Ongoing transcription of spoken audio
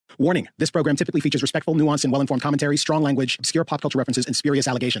Warning, this program typically features respectful, nuanced, and well-informed commentary, strong language, obscure pop culture references, and spurious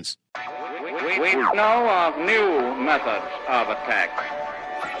allegations. We know of new methods of attack.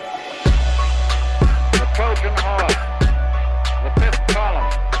 The Trojan horse, the fifth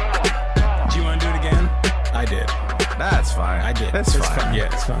column. Do you want to do it again? I did. That's fine. I did. That's fine. Yeah,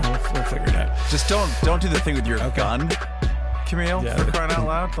 it's fine. We'll figure it out. Just don't do the thing with your gun, Camille. Yeah, for crying out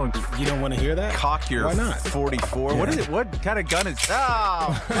loud! Don't You don't want to hear that? cock your Why not? 44. Yeah. What is it? What kind of gun is?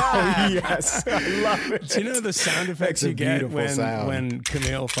 Oh, Yes, I love it. Do you know the sound effects That's a you get beautiful sound. when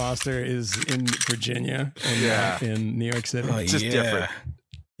Camille Foster is in Virginia and not in New York City? Oh, just yeah. different.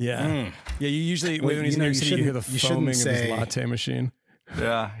 Yeah. Yeah, you usually, Well, when he's in New York City, you hear the shouldn't foaming of his say- latte machine.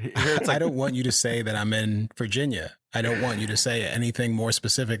 Yeah. Here it's I like, don't want you to say that I'm in Virginia. I don't want you to say anything more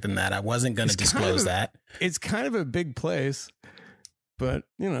specific than that. I wasn't going to It's kind disclose of- that. It's kind of a big place, but,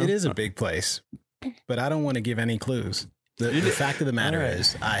 you know. It is a big place, but I don't want to give any clues. The fact of the matter All right.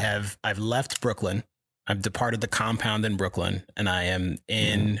 is I've left Brooklyn. I've departed the compound in Brooklyn, and I am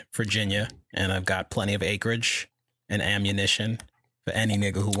in Virginia, and I've got plenty of acreage and ammunition for any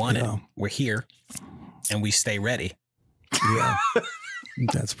nigga who want it. Yeah. We're here, and we stay ready. Yeah.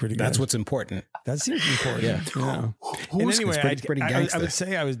 That's pretty good. That's what's important. That seems important. Yeah. And It's anyway, pretty I gangster. would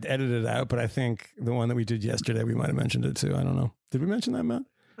say I was edited out, but I think the one that we did yesterday, we might have mentioned it too. I don't know. Did we mention that, Matt?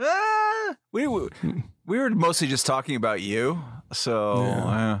 we were mostly just talking about you,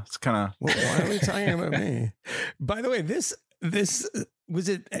 so it's kind of. Well, why are we talking about me? By the way, this was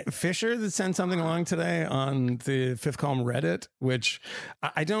it Fisher that sent something along today on the Fifth Column Reddit, which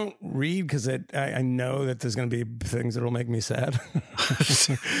I don't read because I know that there's going to be things that'll make me sad.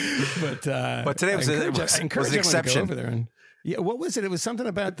 but today was I was encourage an everyone to exception. go over there and. Yeah, what was it? It was something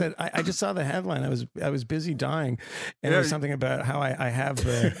about that. I just saw the headline. I was busy dying, and it was something about how I have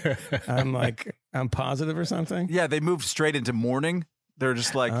the. I'm positive or something. Yeah, they moved straight into mourning. They're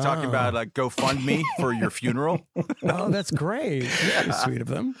just like talking about like GoFundMe for your funeral. Oh, that's great. That's sweet of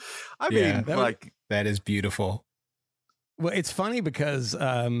them. I mean, Yeah. like That is beautiful. Well, it's funny because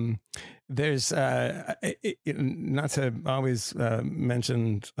there's not to always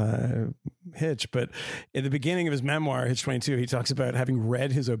mention Hitch, but in the beginning of his memoir, Hitch 22, he talks about having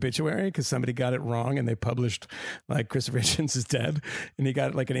read his obituary because somebody got it wrong and they published like Christopher Hitchens is dead, and he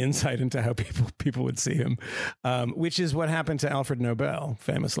got like an insight into how people would see him, which is what happened to Alfred Nobel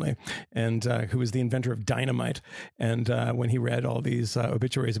famously, and who was the inventor of dynamite. And when he read all these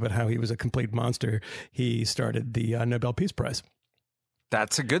obituaries about how he was a complete monster, he started the Nobel Peace Prize.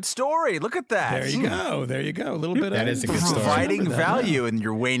 that's a good story. Look at that. There you go. There you go. A little bit That of is a good story. Providing Remember that, value in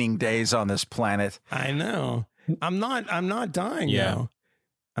your waning days on this planet. I know. I'm not dying Yeah. though.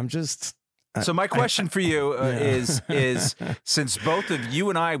 I'm just. So my question for you is since both of you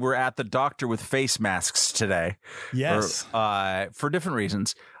and I were at the doctor with face masks today, Yes. for different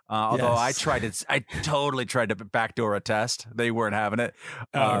reasons. Although Yes. I totally tried to backdoor a test. They weren't having it.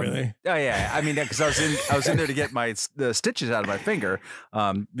 Oh, really? Oh yeah. I mean, because I was in there to get the stitches out of my finger.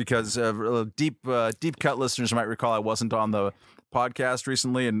 Because deep cut listeners might recall I wasn't on the podcast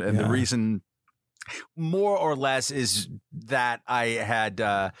recently, and the reason, more or less, is that I had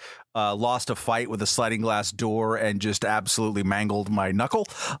lost a fight with a sliding glass door and just absolutely mangled my knuckle.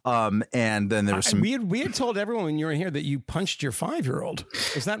 And then there was some. We had told everyone when you were here that you punched your 5-year-old.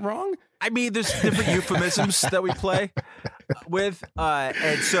 Is that wrong? I mean, there's different euphemisms that we play with.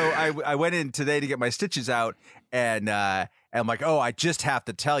 And so I went in today to get my stitches out, and I'm like, oh, I just have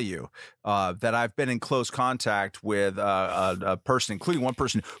to tell you that I've been in close contact with a person, including one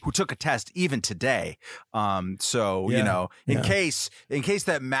person who took a test even today. So, you know, in case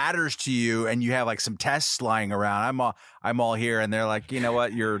that matters to you and you have like some tests lying around, I'm all here. And they're like, you know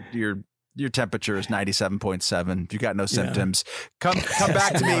what, your temperature is 97.7. If you got no symptoms, come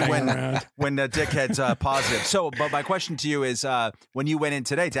back to me when the dickhead's positive. So, but my question to you is, when you went in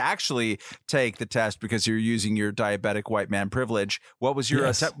today to actually take the test because you're using your diabetic white man privilege, what was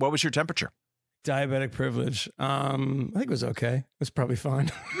your what was your temperature? Diabetic privilege. I think it was okay. It was probably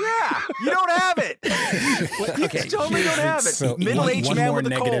fine. Yeah, you don't have it. You totally don't have it. So Middle-aged man with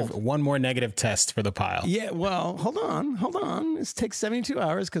a cold. One more negative test for the pile. Yeah, well, hold on. It takes 72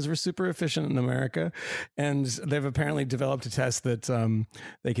 hours because we're super efficient in America. And they've apparently developed a test that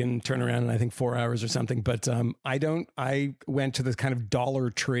they can turn around in, I think, 4 hours or something. But I went to the kind of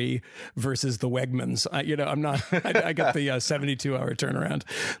Dollar Tree versus the Wegmans. I got the 72-hour turnaround.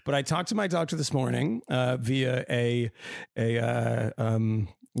 But I talked to my doctor this morning via a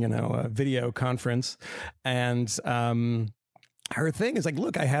video conference, and her thing is like,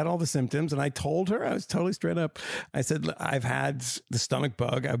 look, I had all the symptoms, and I told her, I was totally straight up. I said, I've had the stomach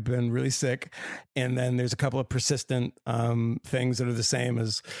bug. I've been really sick. And then there's a couple of persistent things that are the same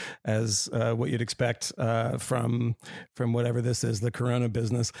as what you'd expect from whatever this is, the corona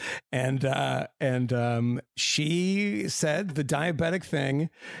business. And she said the diabetic thing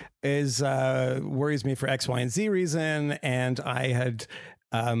is worries me for X, Y, and Z reason. And I had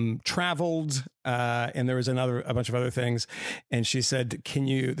traveled, and there was a bunch of other things. And she said,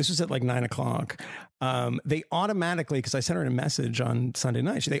 this was at like 9:00. They automatically, because I sent her a message on Sunday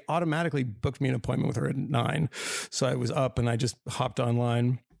night, they automatically booked me an appointment with her at 9. So I was up and I just hopped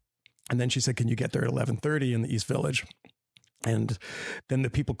online. And then she said, can you get there at 11:30 in the East Village? And then the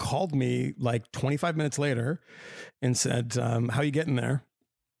people called me like 25 minutes later and said, how are you getting there?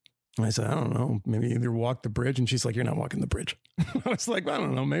 And I said, I don't know, maybe either walk the bridge. And she's like, you're not walking the bridge. I was like, I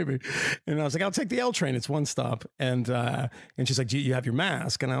don't know, maybe. And I was like, I'll take the L train. It's one stop. And she's like, do you have your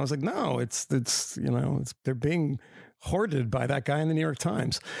mask? And I was like, no, they're being hoarded by that guy in the New York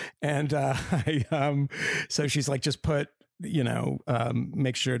Times. And so she's like, just put,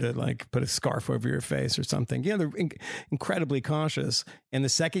 make sure to like put a scarf over your face or something. Yeah, they're incredibly cautious. And the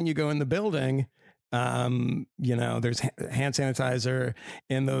second you go in the building, there's hand sanitizer,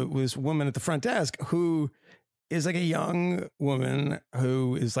 and this woman at the front desk who is like a young woman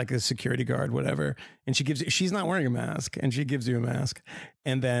who is like a security guard, whatever. And she's not wearing a mask, and she gives you a mask.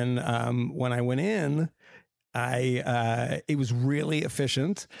 And then, when I went in, it was really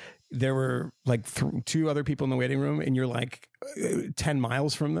efficient. There were like 2 other people in the waiting room, and you're like 10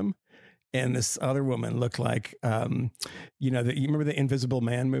 miles from them. And this other woman looked like, you remember the Invisible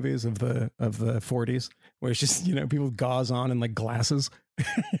Man movies of the 40s, where it's just, people with gauze on and like glasses.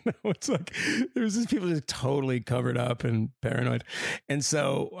 It's like there's these people just totally covered up and paranoid. And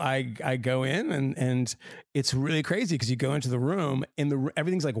so I go in, and it's really crazy because you go into the room and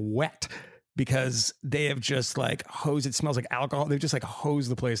everything's like wet, because they have just like hosed. It smells like alcohol. They've just like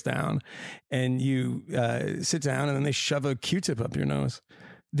hosed the place down, and you sit down, and then they shove a Q-tip up your nose.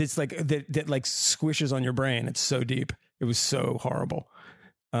 It's like that like squishes on your brain. It's so deep. It was so horrible.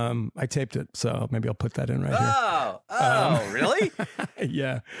 I taped it, so maybe I'll put that in right here. Really?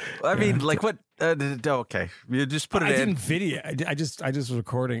 Yeah. I mean, like what? Okay, you just put it in. I didn't video. I just was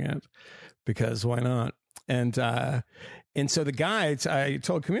recording it because why not? And so the guy, I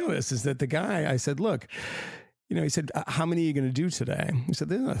told Camille this, is that the guy, I said, look, he said, how many are you going to do today? He said,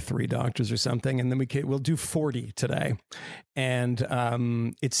 there's 3 doctors or something. And then we'll do 40 today.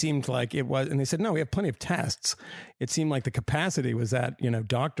 And it seemed like it was, and they said, no, we have plenty of tests. It seemed like the capacity was at,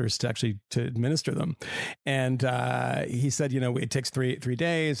 doctors to administer them. And he said, it takes three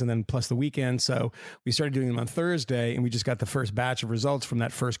days and then plus the weekend. So we started doing them on Thursday, and we just got the first batch of results from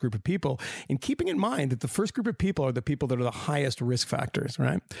that first group of people. And keeping in mind that the first group of people are the people that are the highest risk factors,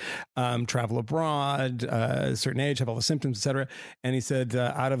 right? Travel abroad, certain age, have all the symptoms, et cetera. And he said,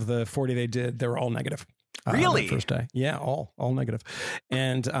 out of the 40 they did, they were all negative. Really? First day. Yeah. All negative.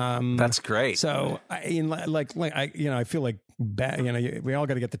 And, that's great. So I feel like bad, we all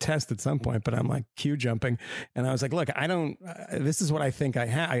got to get the test at some point, but I'm like queue jumping. And I was like, look, this is what I think I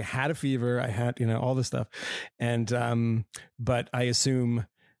had. I had a fever. I had, all this stuff. And, but I assume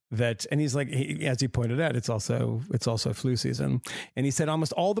that, and he's like, as he pointed out, it's also flu season. And he said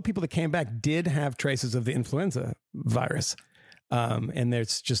almost all the people that came back did have traces of the influenza virus. And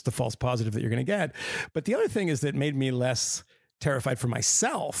there's just the false positive that you're going to get. But the other thing is that made me less terrified for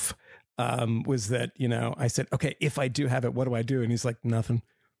myself, was that, I said, okay, if I do have it, what do I do? And he's like, nothing.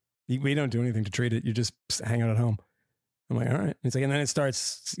 We don't do anything to treat it. You just hang out at home. I'm like, all right. He's like, and then it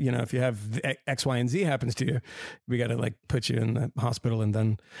starts, if you have X, Y, and Z happens to you, we got to like put you in the hospital, and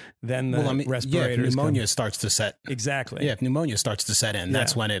then the respirators. If pneumonia starts to set. Exactly. Yeah. If pneumonia starts to set in,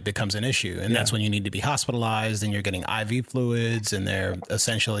 that's when it becomes an issue. And that's when you need to be hospitalized, and you're getting IV fluids, and they're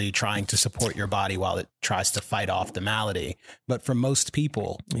essentially trying to support your body while it tries to fight off the malady. But for most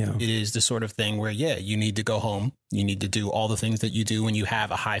people, it is the sort of thing where, you need to go home. You need to do all the things that you do when you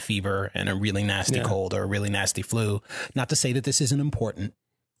have a high fever and a really nasty cold or a really nasty flu. Not to say that this isn't important,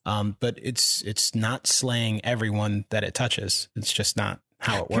 but it's not slaying everyone that it touches. It's just not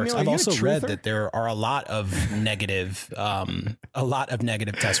how it works. Camille, I've also read that there are a lot of negative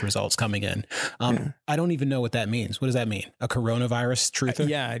test results coming in. I don't even know what that means. What does that mean? A coronavirus truther?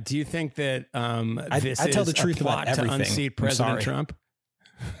 Yeah. Do you think that I tell the truth about everything. To unseat President Trump?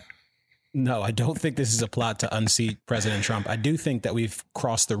 No, I don't think this is a plot to unseat President Trump. I do think that we've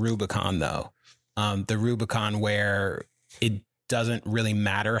crossed the Rubicon, though. The Rubicon where it doesn't really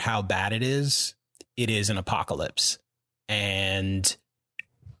matter how bad it is an apocalypse. And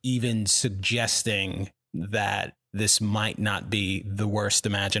even suggesting that this might not be the worst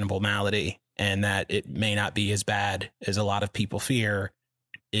imaginable malady, and that it may not be as bad as a lot of people fear,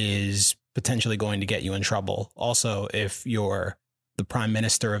 is potentially going to get you in trouble. Also, if you're the Prime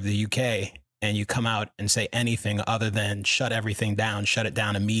Minister of the UK and you come out and say anything other than shut everything down, shut it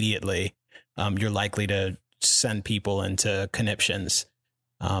down immediately, you're likely to send people into conniptions.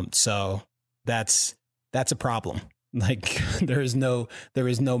 So that's a problem. Like there is no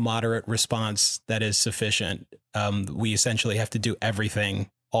moderate response that is sufficient. We essentially have to do everything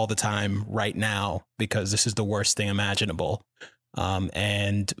all the time right now because this is the worst thing imaginable.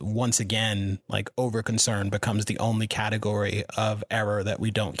 And once again, like over concern becomes the only category of error that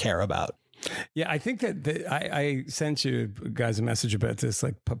we don't care about. Yeah, I think that I sent you guys a message about this,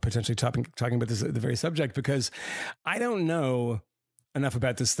 like potentially talking about this, the very subject, because I don't know enough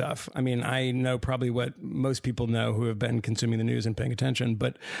about this stuff. I mean, I know probably what most people know who have been consuming the news and paying attention,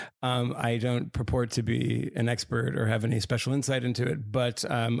 but I don't purport to be an expert or have any special insight into it, but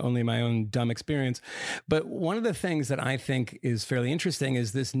only my own dumb experience. But one of the things that I think is fairly interesting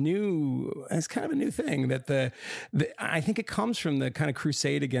is this it's kind of a new thing that I think it comes from the kind of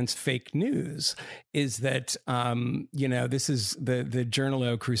crusade against fake news, is that, this is the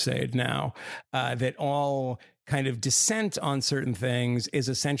Journalo crusade now, that all kind of dissent on certain things is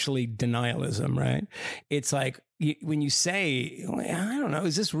essentially denialism, right? It's like when you say, I don't know,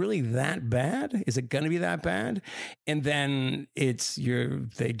 is this really that bad? Is it going to be that bad? And then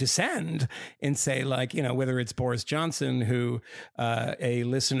they descend and say, like, whether it's Boris Johnson, who a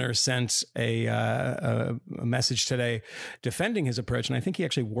listener sent a message today defending his approach, and I think he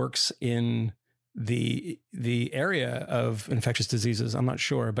actually works in the area of infectious diseases. I'm not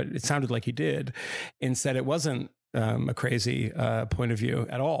sure, but it sounded like he did, and said it wasn't a crazy point of view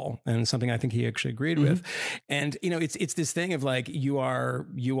at all, and something I think he actually agreed with. And it's this thing of like you are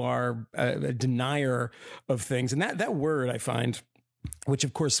a denier of things, and that word I find, which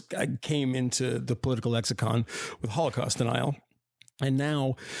of course came into the political lexicon with Holocaust denial, and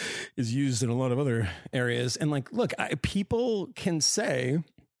now is used in a lot of other areas. And like, look, people can say,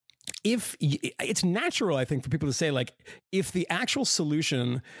 if it's natural, I think, for people to say, like, if the actual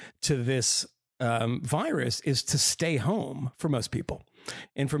solution to this virus is to stay home for most people,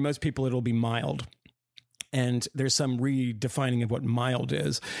 and for most people it'll be mild. And there's some redefining of what mild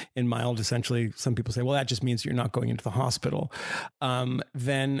is. And mild, essentially, some people say, well, that just means you're not going into the hospital.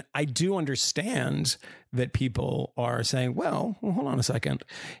 Then I do understand that people are saying, well, hold on a second.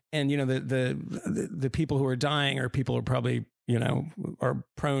 And, the people who are dying are people who are probably, are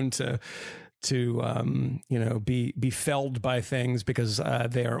prone to be felled by things because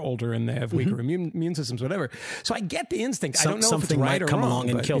they are older and they have weaker immune systems, whatever. So I get the instinct. I don't know if it's right or wrong. Something might come along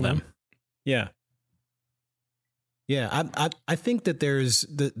and kill them. Yeah. Yeah, I think that there's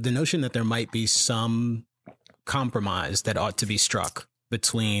the notion that there might be some compromise that ought to be struck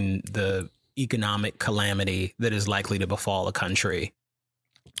between the economic calamity that is likely to befall a country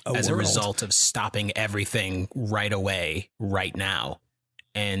as a result of stopping everything right away, right now,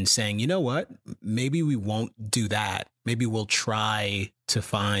 and saying, you know what, maybe we won't do that. Maybe we'll try to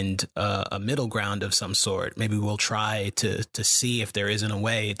find a middle ground of some sort. Maybe we'll try to see if there isn't a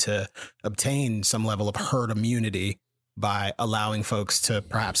way to obtain some level of herd immunity by allowing folks to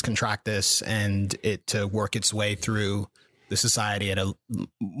perhaps contract this and it to work its way through the society at a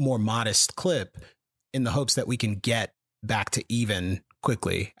more modest clip, in the hopes that we can get back to even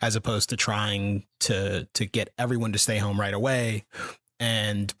quickly, as opposed to trying to get everyone to stay home right away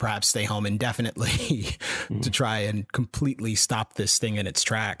and perhaps stay home indefinitely to try and completely stop this thing in its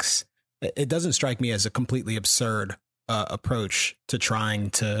tracks. It doesn't strike me as a completely absurd approach to trying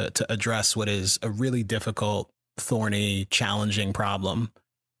to address what is a really difficult, thorny, challenging problem.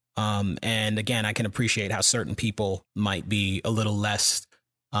 And again, I can appreciate how certain people might be a little less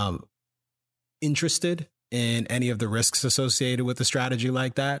interested in any of the risks associated with a strategy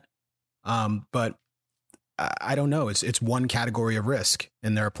like that. But I don't know. It's one category of risk,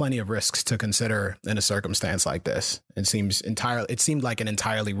 and there are plenty of risks to consider in a circumstance like this. It seemed like an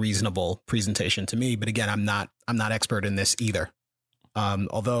entirely reasonable presentation to me. But again, I'm not expert in this either.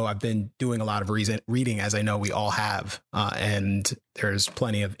 Although I've been doing a lot of reading, as I know we all have, and there's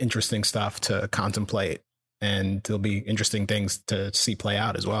plenty of interesting stuff to contemplate, and there'll be interesting things to see play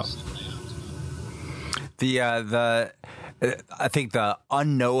out as well. I think the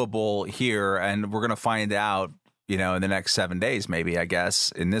unknowable here, and we're going to find out, in the next 7 days, maybe, I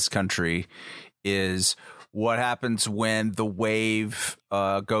guess, in this country, is what happens when the wave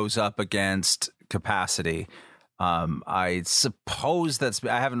goes up against capacity. I suppose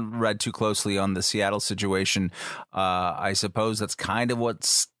I haven't read too closely on the Seattle situation. I suppose that's kind of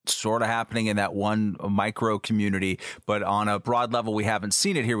what's sort of happening in that one micro community, but on a broad level, we haven't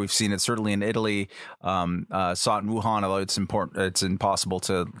seen it here. We've seen it certainly in Italy, saw it in Wuhan, although it's impossible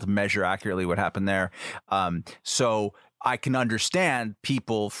to measure accurately what happened there. So I can understand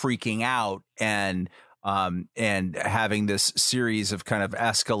people freaking out and having this series of kind of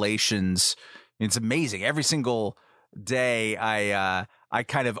escalations. It's amazing. Every single day, I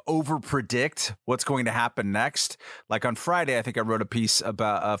kind of over predict what's going to happen next. Like on Friday, I think I wrote a piece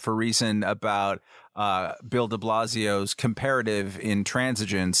about for Reason about Bill de Blasio's comparative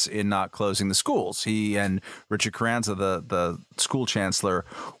intransigence in not closing the schools. He and Richard Carranza, the school chancellor,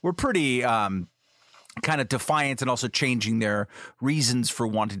 were pretty kind of defiant and also changing their reasons for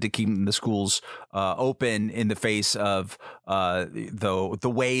wanting to keep the schools open in the face of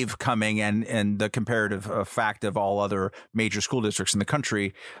the wave coming and the comparative fact of all other major school districts in the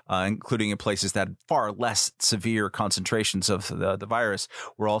country, including in places that had far less severe concentrations of the virus,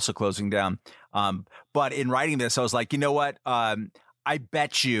 were also closing down. But in writing this, I was like, you know what? I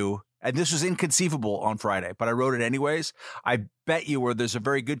bet you. And this was inconceivable on Friday, but I wrote it anyways. I bet you where there's a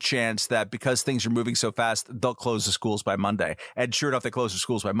very good chance that because things are moving so fast, they'll close the schools by Monday. And sure enough, they closed the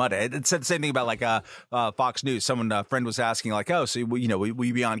schools by Monday. It said the same thing about like Fox News. A friend was asking like, oh, so will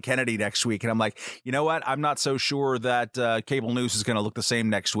you be on Kennedy next week? And I'm like, you know what? I'm not so sure that cable news is going to look the same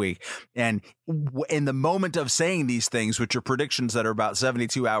next week. And in the moment of saying these things, which are predictions that are about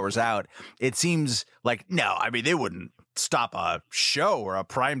 72 hours out, it seems like, no, I mean, they wouldn't stop a show or a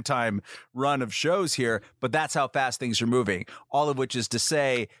primetime run of shows here, but that's how fast things are moving. All of which is to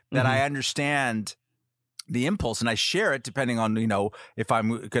say that I understand the impulse, and I share it depending on, if I'm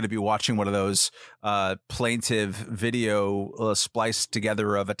going to be watching one of those plaintive video spliced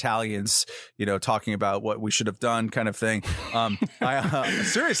together of Italians, talking about what we should have done kind of thing.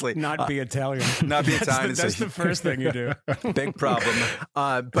 Seriously. Not be Italian. Not be Italian. That's the first thing you do. Big problem.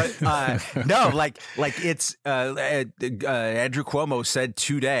 No, like it's Andrew Cuomo said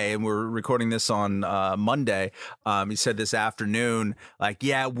today, and we're recording this on Monday. He said this afternoon, like,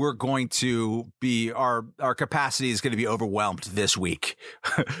 yeah, we're going to be our capacity is going to be overwhelmed this week,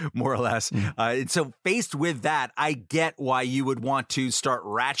 more or less. And so faced with that, I get why you would want to start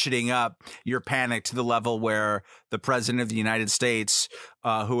ratcheting up your panic to the level where the president of the United States,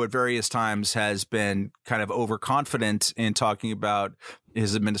 who at various times has been kind of overconfident in talking about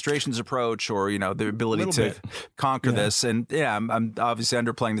his administration's approach or, the ability to conquer this. And yeah, I'm obviously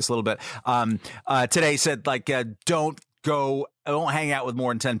underplaying this a little bit. Today said like, don't hang out with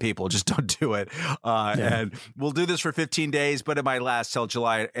more than 10 people. Just don't do it. And we'll do this for 15 days, but it might last till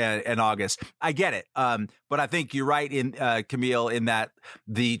July and August. I get it. But I think you're right in Camille, in that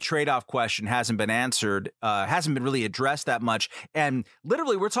the trade-off question hasn't been answered, hasn't been really addressed that much. And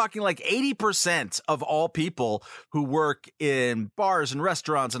literally we're talking like 80% of all people who work in bars and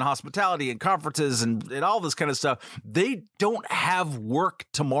restaurants and hospitality and conferences and all this kind of stuff, they don't have work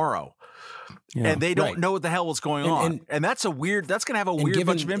tomorrow. Yeah, and they don't know what the hell was going on. And that's that's going to have a weird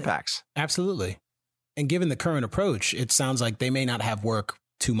bunch of impacts. Absolutely. And given the current approach, it sounds like they may not have work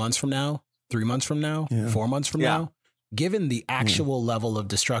 2 months from now, 3 months from now, 4 months from now. Given the actual level of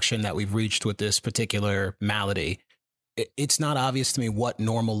destruction that we've reached with this particular malady, it's not obvious to me what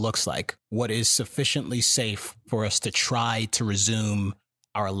normal looks like, what is sufficiently safe for us to try to resume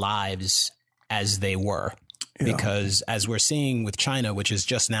our lives as they were. Because as we're seeing with China, which is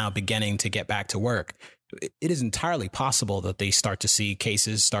just now beginning to get back to work, it is entirely possible that they start to see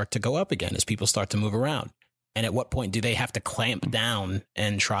cases start to go up again as people start to move around. And at what point do they have to clamp down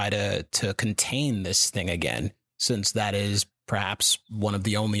and try to contain this thing again, since that is perhaps one of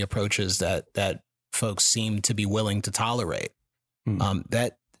the only approaches that folks seem to be willing to tolerate?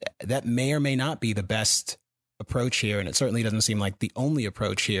 That may or may not be the best approach here. And it certainly doesn't seem like the only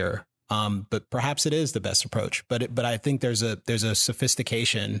approach here. But perhaps it is the best approach. But I think there's a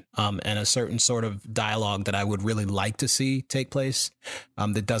sophistication and a certain sort of dialogue that I would really like to see take place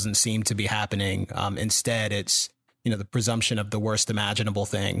that doesn't seem to be happening. Instead, it's the presumption of the worst imaginable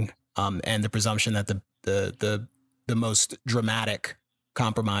thing and the presumption that the most dramatic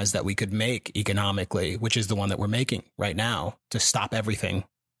compromise that we could make economically, which is the one that we're making right now, to stop everything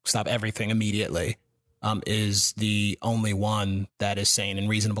immediately. Is the only one that is sane and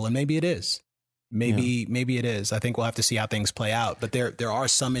reasonable. And maybe it is. Maybe it is. I think we'll have to see how things play out. But there are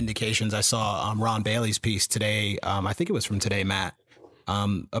some indications. I saw Ron Bailey's piece today. I think it was from today, Matt,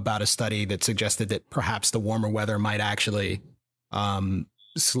 about a study that suggested that perhaps the warmer weather might actually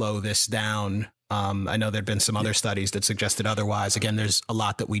slow this down. I know there'd been some other studies that suggested otherwise. Again, there's a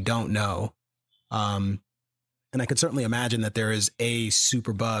lot that we don't know. And I could certainly imagine that there is a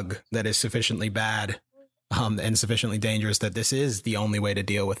super bug that is sufficiently bad and sufficiently dangerous that this is the only way to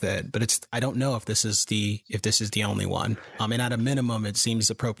deal with it. But I don't know if this is the only one. And at a minimum, it seems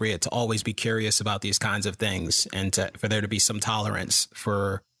appropriate to always be curious about these kinds of things, and for there to be some tolerance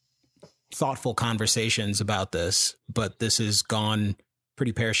for thoughtful conversations about this. But this has gone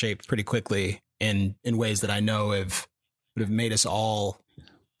pretty pear-shaped pretty quickly in ways that I know would have made us all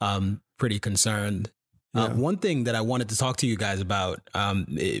pretty concerned. One thing that I wanted to talk to you guys about,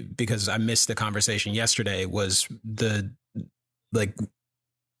 because I missed the conversation yesterday, was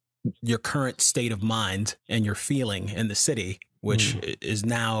your current state of mind and your feeling in the city, which is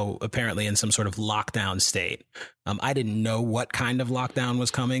now apparently in some sort of lockdown state. I didn't know what kind of lockdown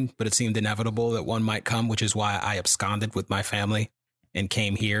was coming, but it seemed inevitable that one might come, which is why I absconded with my family and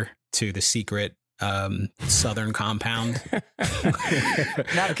came here to the secret southern compound. I'm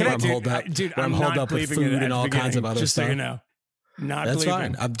holed up with food and all kinds of other stuff. So you know, that's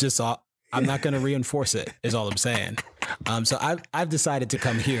fine. I'm not going to reinforce it, is all I'm saying. So I've decided to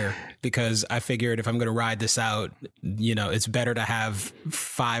come here because I figured if I'm going to ride this out, it's better to have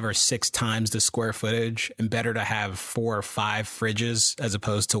 5 or 6 times the square footage and better to have 4 or 5 fridges as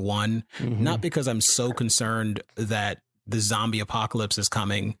opposed to one. Mm-hmm. Not because I'm so concerned that the zombie apocalypse is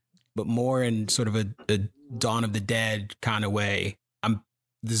coming, but more in sort of a Dawn of the Dead kind of way.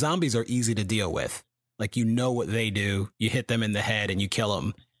 The zombies are easy to deal with. Like, what they do. You hit them in the head and you kill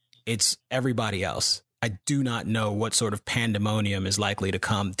them. It's everybody else. I do not know what sort of pandemonium is likely to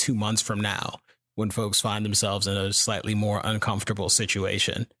come 2 months from now when folks find themselves in a slightly more uncomfortable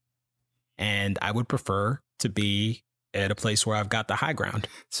situation. And I would prefer to be at a place where I've got the high ground.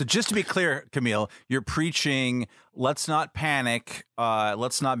 So just to be clear, Camille, you're preaching, let's not panic.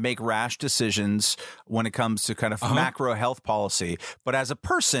 Let's not make rash decisions when it comes to kind of macro health policy. But as a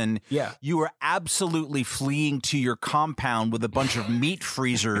person, you are absolutely fleeing to your compound with a bunch of meat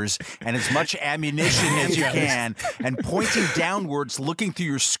freezers and as much ammunition as you can, and pointing downwards, looking through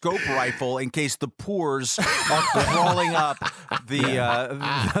your scope rifle in case the pores are crawling up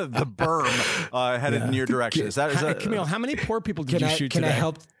the berm headed in your direction. Is that Camille, how many poor people did you shoot today? Can I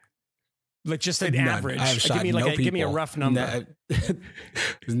help? Like just an average. Give me a rough number.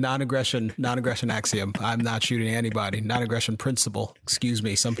 Non-aggression axiom. I'm not shooting anybody. Non-aggression principle. Excuse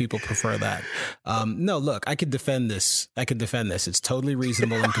me. Some people prefer that. No, look, I could defend this. It's totally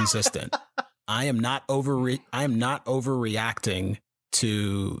reasonable and consistent. I am not overreacting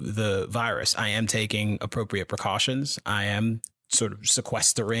to the virus. I am taking appropriate precautions. I am sort of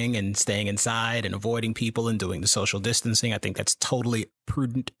sequestering and staying inside and avoiding people and doing the social distancing. I think that's totally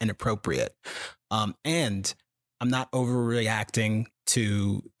prudent and appropriate. And I'm not overreacting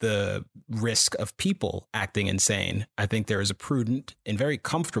to the risk of people acting insane. I think there is a prudent and very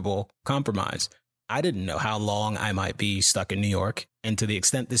comfortable compromise. I didn't know how long I might be stuck in New York. And to the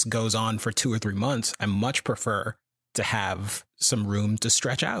extent this goes on for 2 or 3 months, I much prefer to have some room to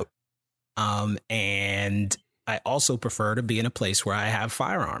stretch out. And I also prefer to be in a place where I have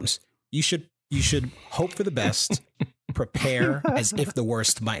firearms. You should hope for the best, prepare as if the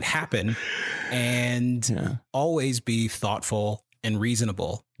worst might happen, and always be thoughtful and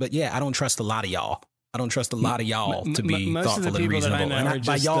reasonable. But I don't trust a lot of y'all. I don't trust a lot of y'all to be thoughtful and reasonable. And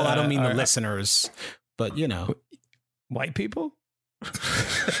by y'all, I don't mean the listeners, but white people.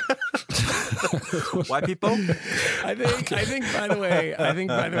 White people? I think by the way,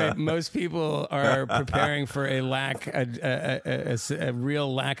 most people are preparing for a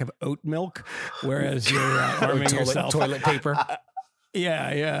real lack of oat milk, whereas you're arming yourself. Toilet paper.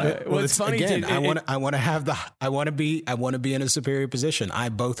 Yeah. Well, it's funny. Again, I want to be in a superior position. I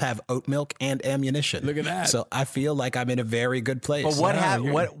both have oat milk and ammunition. Look at that. So I feel like I'm in a very good place. But what if I'm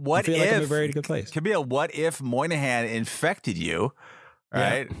in a very good place. Camille, what if Moynihan infected you?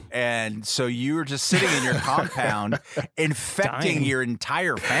 Right. Yeah. And so you were just sitting in your compound infecting your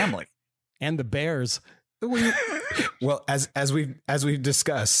entire family. And the bears. Well, as we've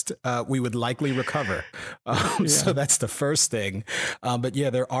discussed, we would likely recover. So that's the first thing. But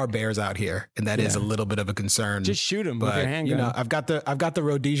there are bears out here, and that is a little bit of a concern. Just shoot them with your handgun. I've got the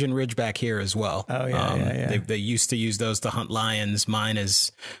Rhodesian Ridgeback here as well. Oh yeah. They used to use those to hunt lions. Mine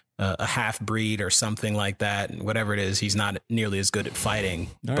is a half breed or something like that. Whatever it is, he's not nearly as good at fighting.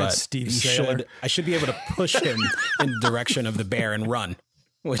 All right, Steve Saylor. I should be able to push him in the direction of the bear and run,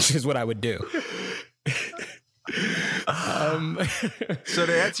 which is what I would do. So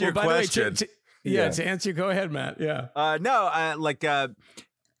to answer your question, to answer, go ahead, Matt. Yeah.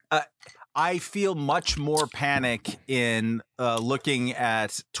 I feel much more panic in looking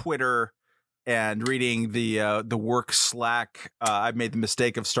at Twitter and reading the work Slack. I made the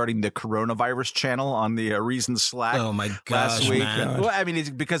mistake of starting the coronavirus channel on the Reason Slack. Oh my gosh, last week. man. Well, I mean, it's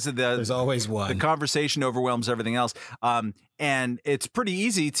because of There's always one. the conversation overwhelms everything else. And it's pretty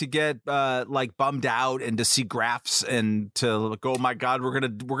easy to get like bummed out and to see graphs and to go, oh my God, we're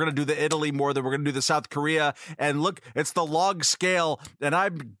gonna do the Italy more than we're gonna do the South Korea. And look, it's the log scale, and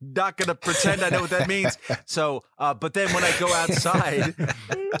I'm not gonna pretend I know what that means. So, but then when I go outside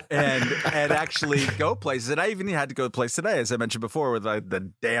and actually go places, and I even had to go to a place today, as I mentioned before, with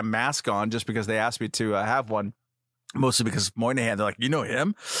the damn mask on, just because they asked me to have one. Mostly because Moynihan, they're like, you know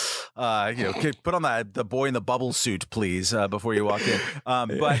him, put on the boy in the bubble suit, please, before you walk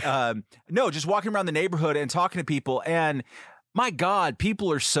in. No, just walking around the neighborhood and talking to people. And my God,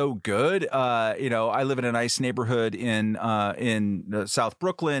 people are so good. I live in a nice neighborhood in South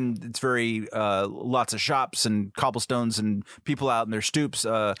Brooklyn. It's very lots of shops and cobblestones and people out in their stoops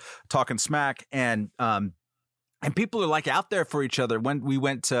talking smack. And people are like out there for each other. When we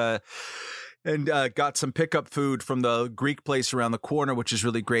went to and got some pickup food from the Greek place around the corner, which is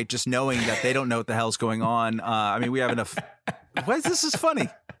really great. Just knowing that they don't know what the hell's going on. I mean, we have enough. This is funny.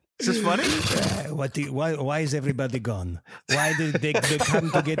 Is this funny? Why is everybody gone? Why did they come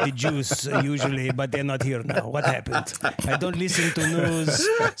to get the juice usually, but they're not here now? What happened? I don't listen to news.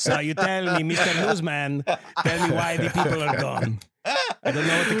 So you tell me, Mr. Newsman, tell me why the people are gone. I don't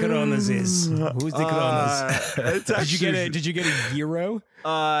know what the Coronas is. Who's the Coronas? Did you get a gyro?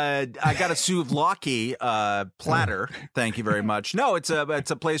 I got a souvlaki platter. Thank you very much. No, it's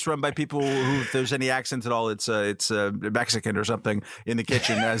a place run by people who, if there's any accent at all, it's Mexican or something in the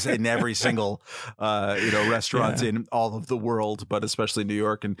kitchen, as in every single restaurant in all of the world, but especially New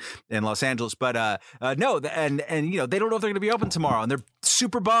York and Los Angeles. But no, and they don't know if they're going to be open tomorrow, and they're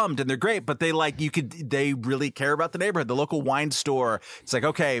super bummed, and they're great, but they really care about the neighborhood. The local wine store, it's like,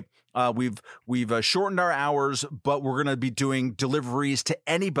 okay, we've shortened our hours, but we're going to be doing deliveries to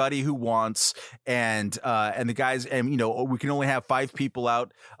anybody who wants. And the guys, and we can only have 5 people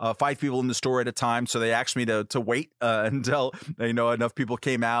out, 5 people in the store at a time. So they asked me to wait until enough people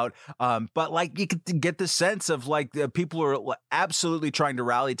came out. But like you could get the sense of like people are absolutely trying to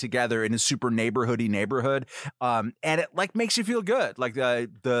rally together in a super neighborhood. And it like makes you feel good. Like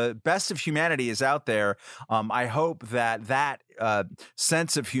the best of humanity is out there. I hope that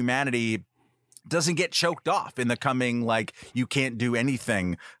sense of humanity doesn't get choked off in the coming, like, you can't do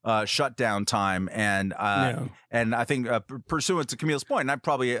anything shutdown time. And and I think pursuant to Camille's point, and I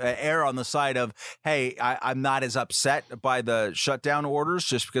probably err on the side of, hey, I'm not as upset by the shutdown orders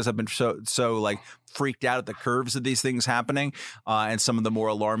just because I've been so like freaked out at the curves of these things happening and some of the more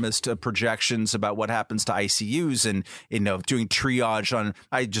alarmist projections about what happens to ICUs and doing triage on.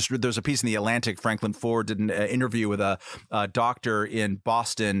 There's a piece in the Atlantic. Franklin Ford did an interview with a doctor in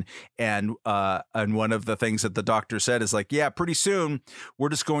Boston, and one of the things that the doctor said is like, yeah, pretty soon we're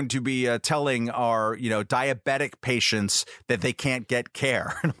just going to be telling our diabetic patients that they can't get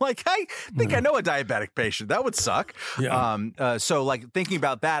care. And I'm like, I think I know a diabetic patient. That would suck. Yeah. So like thinking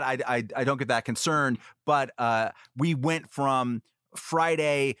about that, I don't get that concerned. But we went from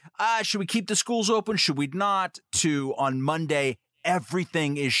Friday, should we keep the schools open? Should we not? To on Monday,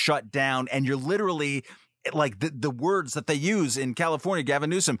 everything is shut down. And you're literally like the words that they use in California,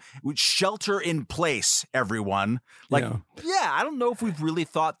 Gavin Newsom, shelter in place, everyone. Like, I don't know if we've really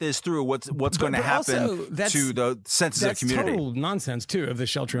thought this through. What's going to happen to the senses of community? That's total nonsense too, of the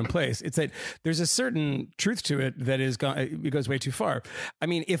shelter in place. It's that there's a certain truth to it that it goes way too far. I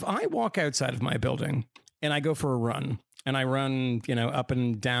mean, if I walk outside of my building and I go for a run, and I run, up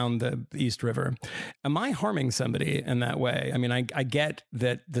and down the East River, am I harming somebody in that way? I mean, I get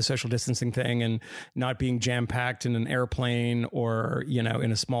that the social distancing thing and not being jam-packed in an airplane or, in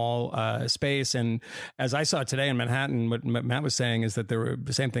a small space. And as I saw today in Manhattan, what Matt was saying is that the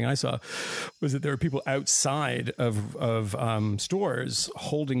same thing I saw was that there were people outside of stores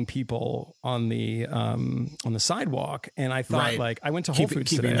holding people on the sidewalk. And I thought, like, I went to Whole Foods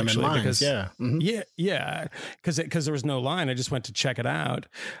today, actually, because because there was no line. I just went to check it out.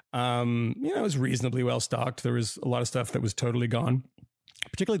 It was reasonably well stocked. There was a lot of stuff that was totally gone.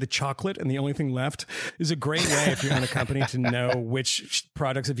 Particularly the chocolate, and the only thing left is a great way if you're in a company to know which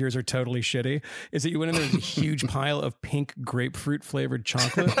products of yours are totally shitty. Is that you went in there with a huge pile of pink grapefruit flavored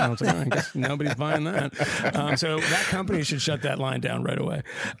chocolate. And I was like, I guess nobody's buying that. So that company should shut that line down right away.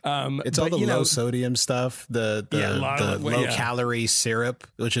 It's all the low sodium stuff, the low calorie syrup,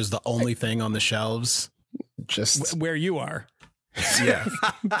 which is the only thing on the shelves. Just where you are. Yeah.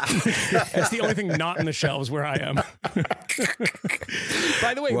 That's the only thing not in the shelves where I am.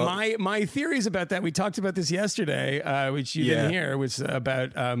 By the way, my theories about that, we talked about this yesterday, which you didn't hear, was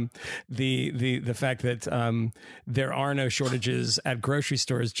about the fact that there are no shortages at grocery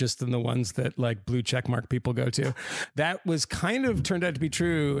stores, just in the ones that like blue checkmark people go to. That was kind of turned out to be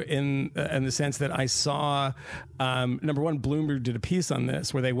true in the sense that I saw, number one, Bloomberg did a piece on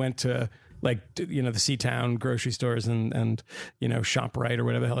this where they went to like, you know, the Seatown grocery stores and, you know, ShopRite or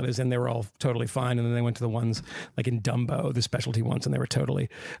whatever the hell it is. And they were all totally fine. And then they went to the ones like in Dumbo, the specialty ones, and they were totally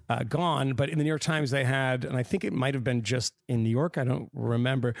gone. But in the New York Times, they had, and I think it might have been just in New York, I don't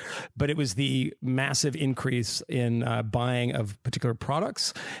remember, but it was the massive increase in buying of particular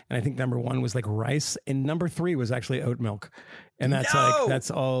products. And I think number one was like rice, and number three was actually oat milk. And that's like, that's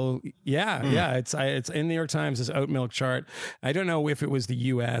all. Yeah. Yeah. It's in the New York Times, this oat milk chart. I don't know if it was the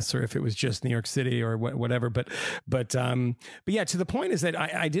US or if it was just New York City or whatever, but yeah, to the point is that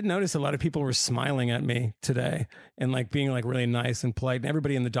I did notice a lot of people were smiling at me today and like being like really nice and polite. And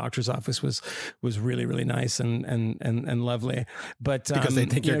everybody in the doctor's office was really, really nice and lovely. But because they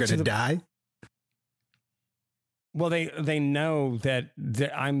think you're going to die. Well, they know that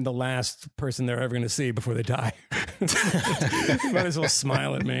I'm the last person they're ever going to see before they die. Might as well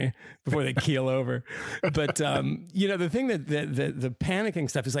smile at me before they keel over. But, you know, the thing that the panicking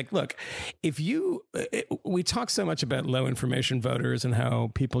stuff is like, look, if we talk so much about low information voters and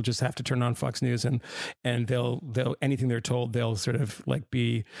how people just have to turn on Fox News and they'll anything they're told, they'll sort of like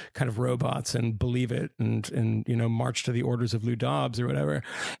be kind of robots and believe it and, you know, march to the orders of Lou Dobbs or whatever.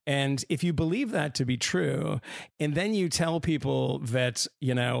 And if you believe that to be true, and then you tell people that,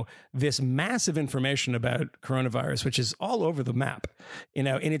 you know, this massive information about coronavirus, which is all over the map, you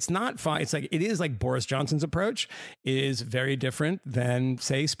know, and it's not fine. It's like, it is like Boris Johnson's approach is very different than,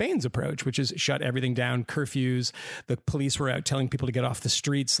 say, Spain's approach, which is shut everything down, curfews. The police were out telling people to get off the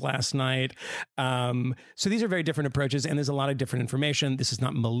streets last night. So these are very different approaches, and there's a lot of different information. This is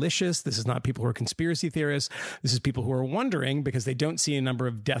not malicious. This is not people who are conspiracy theorists. This is people who are wondering because they don't see a number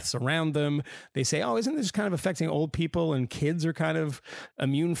of deaths around them. They say, oh, isn't this kind of affecting old people, and kids are kind of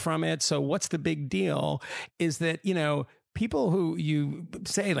immune from it? So what's the big deal? Is that, you know, people who you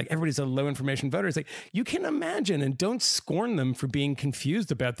say like everybody's a low information voter, it's like you can imagine, and don't scorn them for being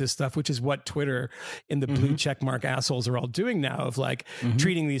confused about this stuff, which is what Twitter and the blue checkmark assholes are all doing now, of like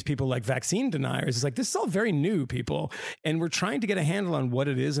treating these people like vaccine deniers. It's like, this is all very new, people, and we're trying to get a handle on what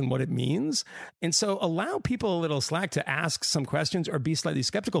it is and what it means. And so allow people a little slack to ask some questions or be slightly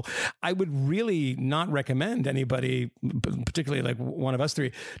skeptical. I would really not recommend anybody, particularly like one of us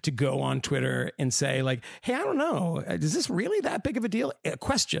three, to go on Twitter and say like, hey, I don't know, is this really that big of a deal? A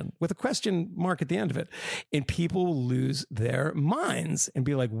question with a question mark at the end of it. And people will lose their minds and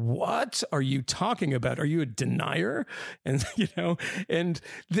be like, what are you talking about? Are you a denier? And, you know,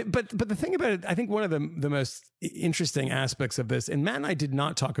 but the thing about it, I think one of the most interesting aspects of this, and Matt and I did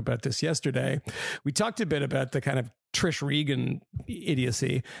not talk about this yesterday. We talked a bit about the kind of Trish Regan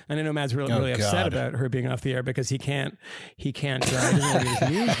idiocy. And I know Matt's really upset about her being off the air because he can't he doesn't want to get his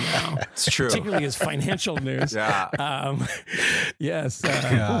news now. It's true. Particularly his financial news. Yeah. Yes.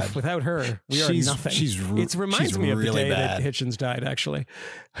 Without her, we are nothing. It reminds me of the day that Hitchens died, actually.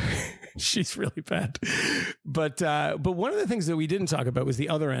 She's really bad. But one of the things that we didn't talk about was the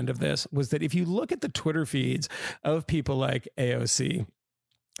other end of this, was that if you look at the Twitter feeds of people like AOC,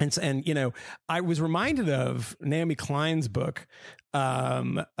 and you know, I was reminded of Naomi Klein's book,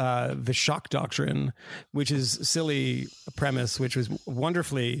 The Shock Doctrine, which is a silly premise, which was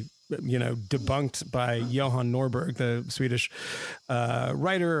wonderfully, you know, debunked by Johan Norberg, the Swedish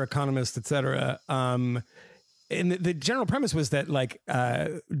writer, economist, etc. And the general premise was that like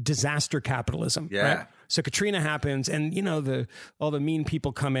disaster capitalism, right? So Katrina happens, and you know, all the mean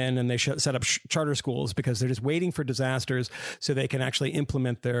people come in and they set up charter schools because they're just waiting for disasters so they can actually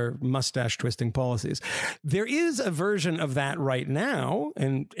implement their mustache twisting policies. There is a version of that right now,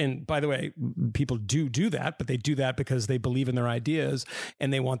 and by the way, people do that, but they do that because they believe in their ideas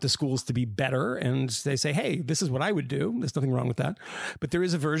and they want the schools to be better, and they say, hey, this is what I would do. There's nothing wrong with that. But there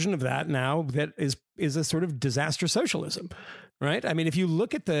is a version of that now that is a sort of disaster socialism, right? I mean, if you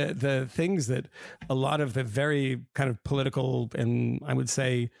look at the things that a lot of the very kind of political, and I would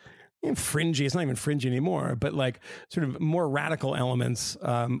say fringy, it's not even fringy anymore, but like sort of more radical elements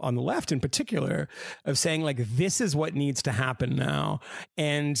on the left in particular, of saying like, this is what needs to happen now.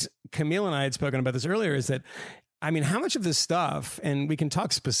 And Camille and I had spoken about this earlier, is that, I mean, how much of this stuff, and we can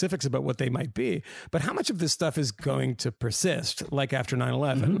talk specifics about what they might be, but how much of this stuff is going to persist, like after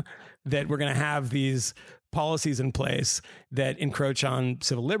 9/11, that we're going to have these policies in place that encroach on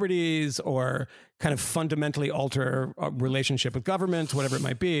civil liberties or kind of fundamentally alter a relationship with government, whatever it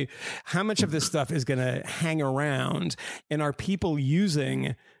might be, how much of this stuff is going to hang around, and are people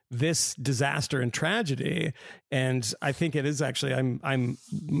using this disaster and tragedy? And I think it is actually, I'm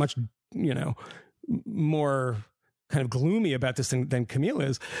much, more kind of gloomy about this than Camille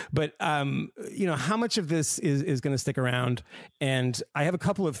is, but how much of this is going to stick around? And I have a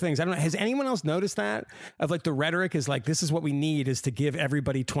couple of things. I don't know. Has anyone else noticed that of like the rhetoric is like, this is what we need is to give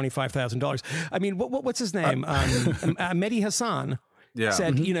everybody $25,000. I mean, what's his name? Mehdi Hassan. Yeah.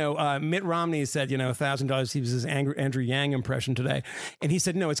 Said, Mitt Romney said, $1,000. He was his Andrew Yang impression today. And he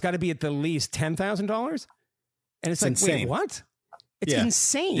said, no, it's got to be at the least $10,000. And it's like, insane. Wait, what? It's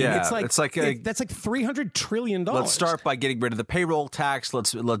insane. Yeah, it's like that's like $300 trillion. Let's start by getting rid of the payroll tax.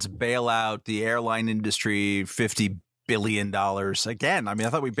 Let's bail out the airline industry, $50 billion again. I mean, I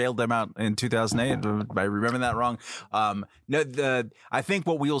thought we bailed them out in 2008. Am I remembering that wrong? I think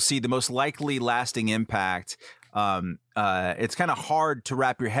what we'll see, the most likely lasting impact. It's kind of hard to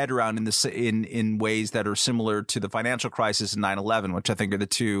wrap your head around in ways that are similar to the financial crisis and 9/11, which I think are the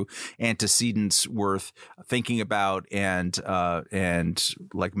two antecedents worth thinking about and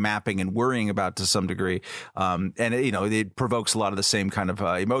like mapping and worrying about to some degree. It provokes a lot of the same kind of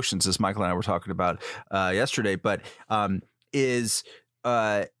emotions as Michael and I were talking about yesterday. But in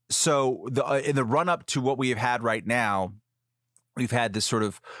the run up to what we have had right now, we've had this sort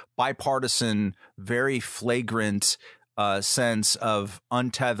of bipartisan, very flagrant sense of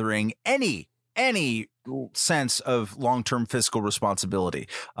untethering any sense of long-term fiscal responsibility.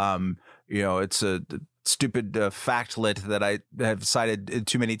 It's a stupid factlet that I have cited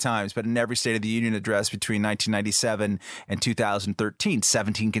too many times, but in every State of the Union address between 1997 and 2013,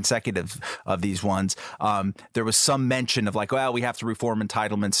 17 consecutive of these ones, there was some mention of like, well, we have to reform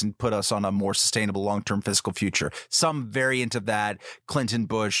entitlements and put us on a more sustainable long-term fiscal future. Some variant of that, Clinton,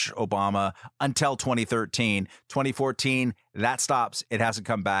 Bush, Obama, until 2013. 2014, that stops. It hasn't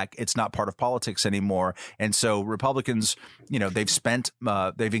come back. It's not part of politics anymore. And so Republicans,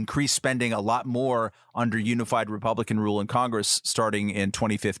 they've increased spending a lot more under unified Republican rule in Congress starting in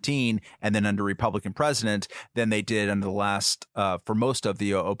 2015 and then under Republican president than they did under the last, for most of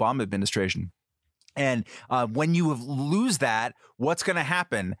the Obama administration. And when you lose that, what's going to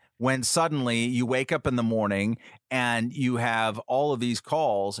happen when suddenly you wake up in the morning and you have all of these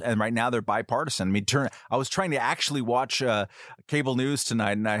calls, and right now they're bipartisan? I mean, I was trying to actually watch cable news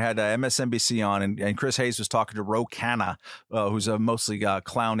tonight, and I had MSNBC on, and Chris Hayes was talking to Ro Khanna, who's a mostly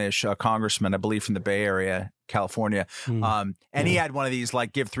clownish congressman, I believe, from the Bay Area, California. And he had one of these,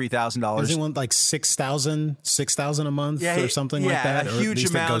 like, give $3,000. Does he want like $6,000 a month or something like that? A huge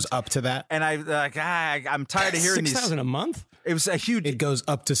amount. It goes up to that. And I'm tired of hearing these. $6,000 a month? It was a huge. It goes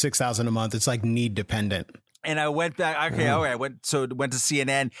up to $6,000 a month. It's like need dependent. And I went back. Okay, I went to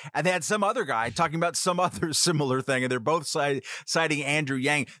CNN, and they had some other guy talking about some other similar thing, and they're both citing Andrew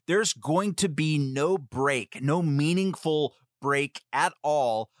Yang. There's going to be no meaningful break at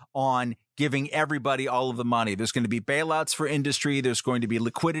all on giving everybody all of the money. There's going to be bailouts for industry. There's going to be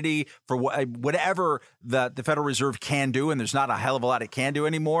liquidity for whatever the Federal Reserve can do, and there's not a hell of a lot it can do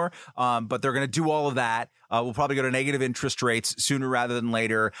anymore. But they're going to do all of that. We'll probably go to negative interest rates sooner rather than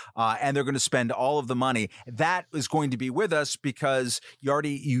later, and they're going to spend all of the money. That is going to be with us because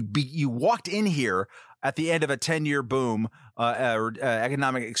you walked in here at the end of a 10-year boom or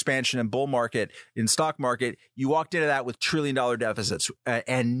economic expansion and bull market in stock market. You walked into that with trillion-dollar deficits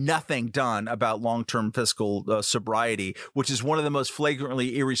and nothing done about long-term fiscal sobriety, which is one of the most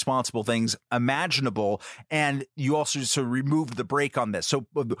flagrantly irresponsible things imaginable. And you also just sort of removed the brake on this. So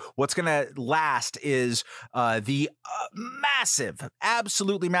what's going to last is the massive,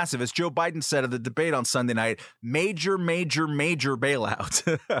 absolutely massive, as Joe Biden said at the debate on Sunday night, major bailout.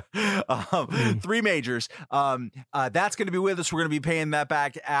 3 majors. That's going to be with us. We're going to be paying that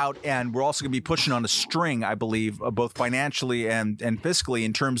back out, and we're also going to be pushing on a string, I believe, both financially and fiscally,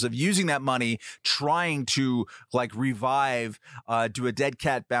 in terms of using that money, trying to like revive, do a dead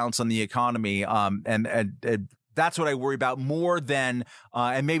cat bounce on the economy, and that's what I worry about more than,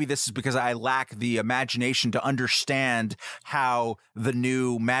 and maybe this is because I lack the imagination to understand how the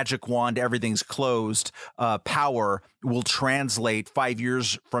new magic wand, everything's closed, power will translate 5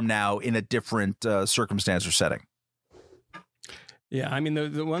 years from now in a different circumstance or setting. Yeah, I mean,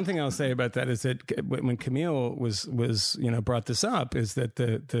 the one thing I'll say about that is that when Camille was brought this up, is that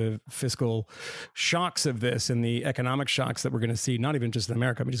the fiscal shocks of this and the economic shocks that we're going to see, not even just in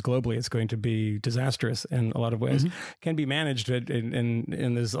America, but just globally, it's going to be disastrous in a lot of ways, can be managed.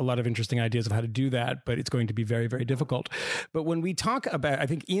 And there's a lot of interesting ideas of how to do that, but it's going to be very, very difficult. But when we talk about, I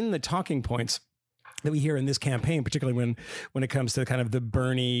think in the talking points, that we hear in this campaign, particularly when it comes to kind of the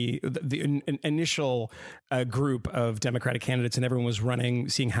Bernie, the initial group of Democratic candidates, and everyone was running,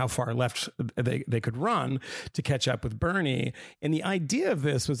 seeing how far left they could run to catch up with Bernie. And the idea of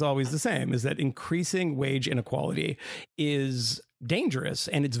this was always the same: is that increasing wage inequality is dangerous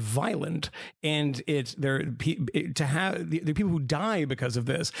and it's violent, and there are people who die because of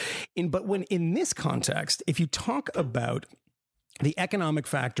this. But when in this context, if you talk about the economic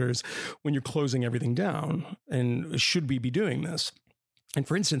factors when you're closing everything down, and should we be doing this? And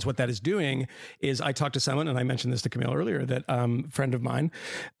for instance, what that is doing is, I talked to someone, and I mentioned this to Camille earlier, that friend of mine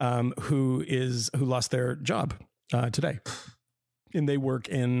who lost their job today, and they work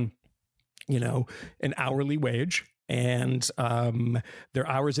in, an hourly wage, and their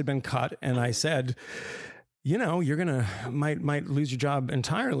hours had been cut. And I said, you're might lose your job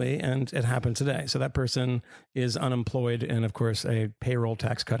entirely. And it happened today. So that person is unemployed. And of course, a payroll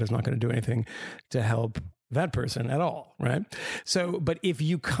tax cut is not going to do anything to help that person at all, right? So, but if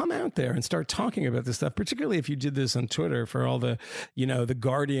you come out there and start talking about this stuff, particularly if you did this on Twitter for all the, the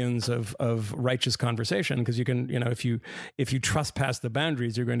guardians of righteous conversation, because you can, if you trespass the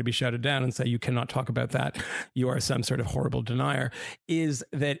boundaries, you're going to be shouted down and say you cannot talk about that. You are some sort of horrible denier. Is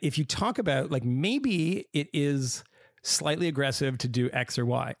that if you talk about, like, maybe it is slightly aggressive to do X or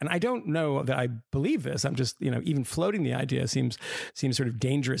Y. And I don't know that I believe this. I'm just, even floating the idea seems sort of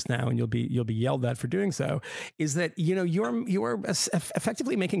dangerous now, and you'll be yelled at for doing so. Is that, you're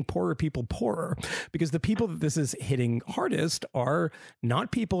effectively making poorer people poorer, because the people that this is hitting hardest are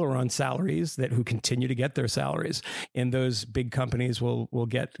not people who are on salaries who continue to get their salaries. And those big companies will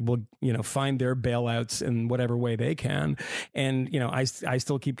find their bailouts in whatever way they can. And, I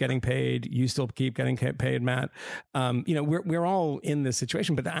still keep getting paid. You still keep getting paid, Matt. We're all in this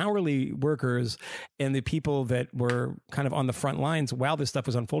situation, but the hourly workers and the people that were kind of on the front lines while this stuff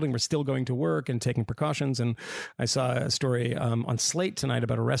was unfolding were still going to work and taking precautions. And I saw a story on Slate tonight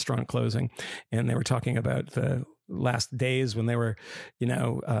about a restaurant closing, and they were talking about the last days when they were,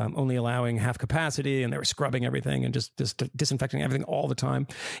 only allowing half capacity, and they were scrubbing everything and just disinfecting everything all the time.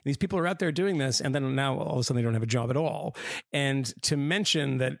 And these people are out there doing this, and then now all of a sudden they don't have a job at all. And to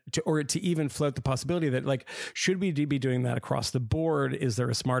mention that, or to even float the possibility that, like, should we be doing that across the board? Is there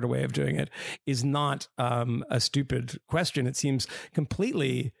a smarter way of doing it? Is not a stupid question. It seems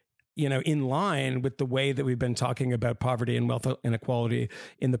completely in line with the way that we've been talking about poverty and wealth inequality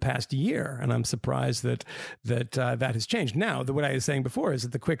in the past year. And I'm surprised that has changed. Now, what I was saying before is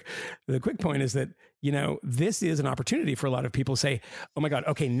that the quick point is that, this is an opportunity for a lot of people to say, oh my God,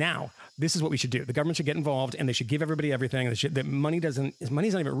 okay, now this is what we should do. The government should get involved, and they should give everybody everything. That money's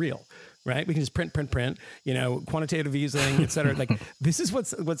not even real, right? We can just print, quantitative easing, et cetera. Like, this is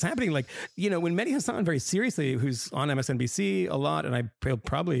what's happening. Like, when Mehdi Hasan, very seriously, who's on MSNBC a lot, and I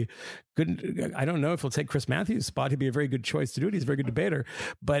probably couldn't, I don't know if he'll take Chris Matthews' spot. He'd be a very good choice to do it. He's a very good debater.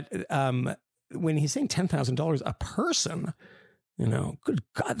 But when he's saying $10,000 a person, good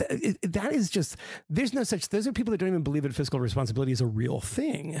God, that is just, there's no such, those are people that don't even believe that fiscal responsibility is a real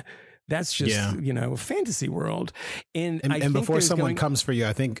thing. That's just, fantasy world. And before someone comes for you,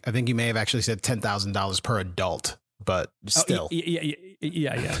 I think you may have actually said $10,000 per adult, but still.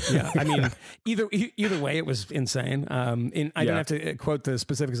 Yeah. I mean, either way, it was insane. And I don't have to quote the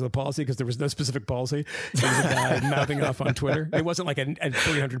specifics of the policy, because there was no specific policy. It was a guy mouthing off on Twitter. It wasn't like a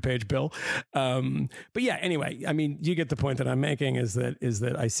 300-page bill. But yeah, anyway, I mean, you get the point that I'm making, is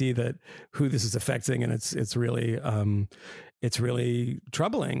that I see that who this is affecting, and it's really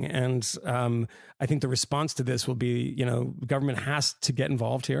troubling. And I think the response to this will be, government has to get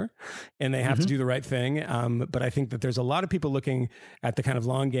involved here, and they have to do the right thing. But I think that there's a lot of people looking at the kind of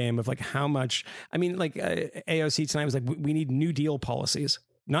long game of, like, how much, I mean, like AOC tonight was like, we need New Deal policies.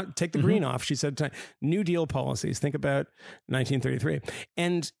 Not take the green off. She said tonight, New Deal policies. Think about 1933.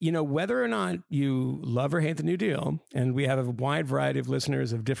 And, whether or not you love or hate the New Deal, and we have a wide variety of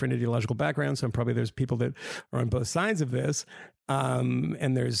listeners of different ideological backgrounds, so probably there's people that are on both sides of this.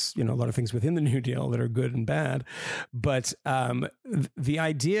 And there's, a lot of things within the New Deal that are good and bad. But the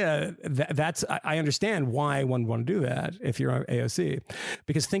idea that's, I understand why one would want to do that if you're AOC,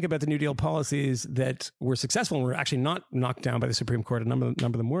 because think about the New Deal policies that were successful and were actually not knocked down by the Supreme Court. A number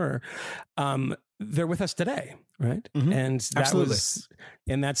of them were. They're with us today, right? Mhm. And that Absolutely.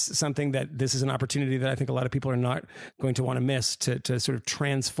 and that's something that this is an opportunity that I think a lot of people are not going to want to miss to sort of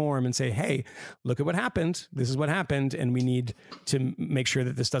transform and say, hey, look at what happened. This is what happened. And we need to make sure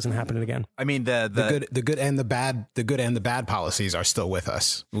that this doesn't happen again. I mean, the good and the bad policies are still with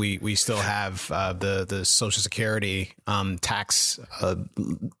us. We still have the Social Security tax,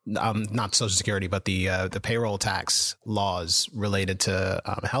 not Social Security, but the payroll tax laws related to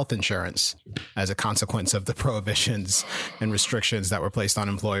health insurance as a consequence of the prohibitions and restrictions that were placed on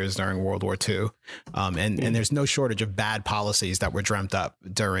employers during World War II. And there's no shortage of bad policies that were dreamt up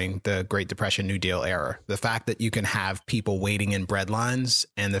during the Great Depression, New Deal era. The fact that you can have people waiting in bread lines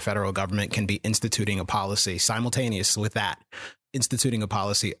and the federal government can be instituting a policy simultaneous with that, instituting a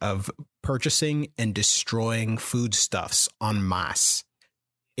policy of purchasing and destroying foodstuffs en masse.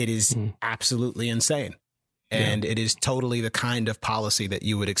 It is absolutely insane. And it is totally the kind of policy that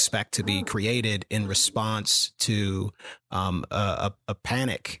you would expect to be created in response to a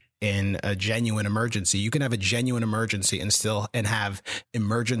panic in a genuine emergency. You can have a genuine emergency and have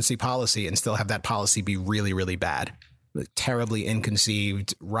emergency policy and still have that policy be really, really bad, terribly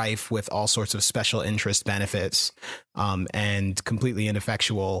inconceived, rife with all sorts of special interest benefits, and completely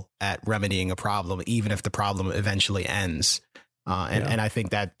ineffectual at remedying a problem, even if the problem eventually ends. And I think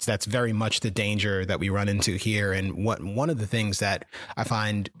that's very much the danger that we run into here. And one of the things that I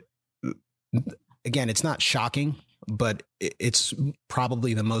find, again, it's not shocking, but it's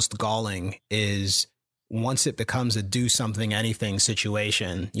probably the most galling is once it becomes a do something anything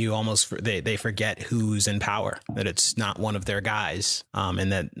situation, you almost they forget who's in power, that it's not one of their guys,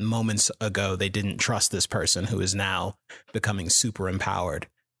 and that moments ago they didn't trust this person who is now becoming super empowered.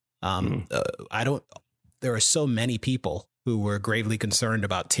 There are so many people who were gravely concerned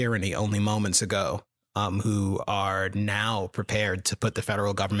about tyranny only moments ago, who are now prepared to put the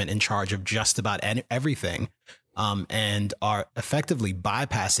federal government in charge of just about everything, and are effectively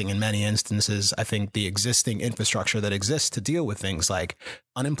bypassing, in many instances, I think, the existing infrastructure that exists to deal with things like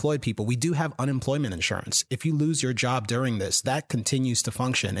unemployed people. We do have unemployment insurance. If you lose your job during this, that continues to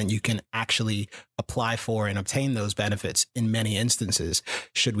function and you can actually apply for and obtain those benefits in many instances.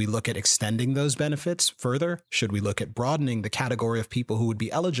 Should we look at extending those benefits further? Should we look at broadening the category of people who would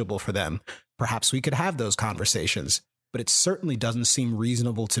be eligible for them? Perhaps we could have those conversations, but it certainly doesn't seem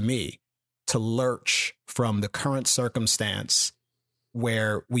reasonable to me to lurch from the current circumstance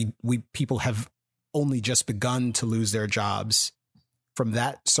where we people have only just begun to lose their jobs, from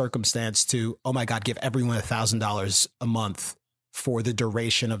that circumstance to, oh my God, give everyone $1,000 a month for the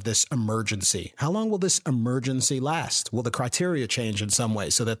duration of this emergency. How long will this emergency last? Will the criteria change in some way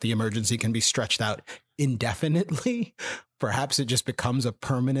so that the emergency can be stretched out indefinitely? Perhaps it just becomes a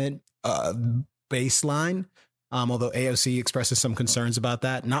permanent baseline. Although AOC expresses some concerns about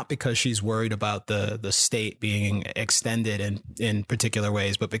that, not because she's worried about the state being extended in particular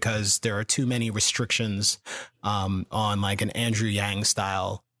ways, but because there are too many restrictions on like an Andrew Yang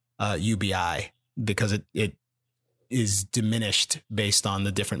style UBI, because it is diminished based on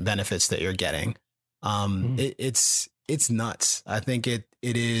the different benefits that you're getting. It's nuts. I think it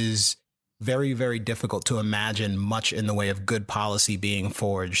is very, very difficult to imagine much in the way of good policy being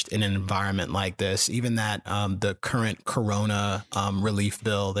forged in an environment like this. Even that the current corona relief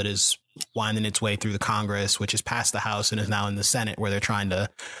bill that is winding its way through the Congress, which has passed the House and is now in the Senate, where they're trying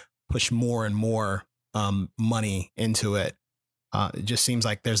to push more and more money into it. It just seems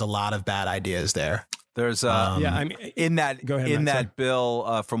like there's a lot of bad ideas there. There's in that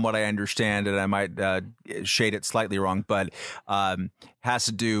bill, from what I understand, and I might shade it slightly wrong, but has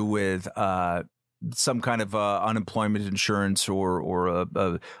to do with some kind of unemployment insurance or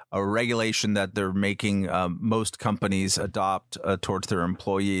a regulation that they're making most companies adopt towards their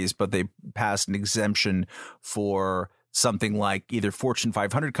employees, but they passed an exemption for something like either Fortune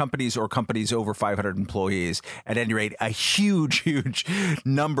 500 companies or companies over 500 employees. At any rate, a huge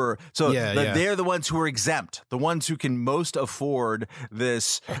number. So they're the ones who are exempt, the ones who can most afford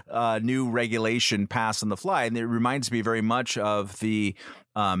this new regulation passed on the fly. And it reminds me very much of the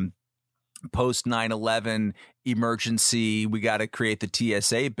post 9/11 emergency. We got to create the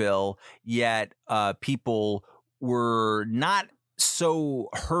TSA bill, yet people were not so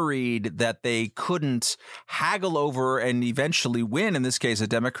hurried that they couldn't haggle over and eventually win, in this case, a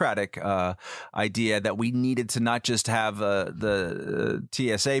Democratic idea that we needed to not just have the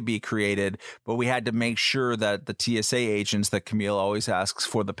TSA be created, but we had to make sure that the TSA agents that Camille always asks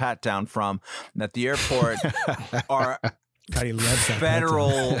for the pat down from, that the airport are God, he loves that.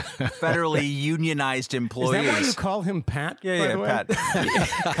 federally unionized employees. Is that why you call him Pat? Yeah, Pat.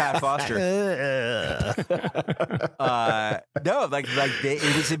 Pat Foster. No,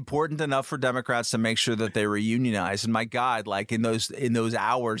 it was important enough for Democrats to make sure that they were unionized. And my God, like in those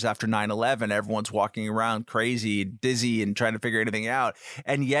hours after 9/11, everyone's walking around crazy, dizzy, and trying to figure anything out.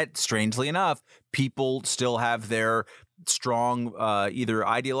 And yet, strangely enough, people still have their strong either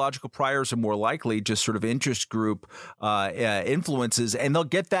ideological priors or more likely just sort of interest group influences, and they'll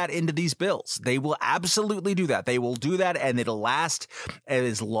get that into these bills. They will absolutely do that. They will do that, and it'll last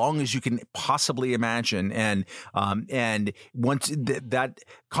as long as you can possibly imagine. And once that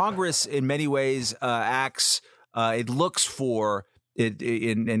Congress in many ways acts, it looks for it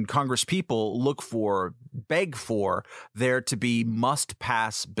in Congress. People beg for there to be must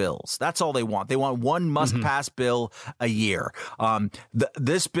pass bills. That's all they want. They want one must pass bill a year.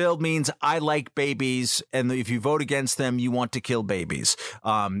 This bill means I like babies, and if you vote against them, you want to kill babies.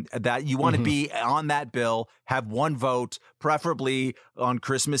 That you want to be on that bill, have one vote, preferably on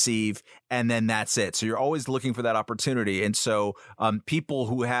Christmas Eve, and then that's it. So you're always looking for that opportunity. And so people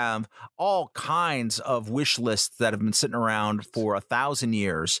who have all kinds of wish lists that have been sitting around for 1,000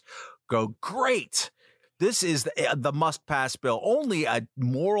 years go, great. This is the must-pass bill. Only a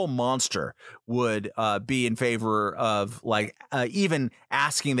moral monster would be in favor of even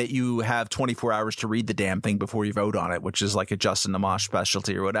asking that you have 24 hours to read the damn thing before you vote on it, which is like a Justin Amash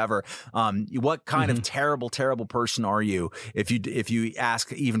specialty or whatever. What kind of terrible, terrible person are you if you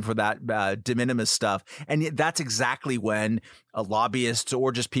ask even for that de minimis stuff? And that's exactly when lobbyists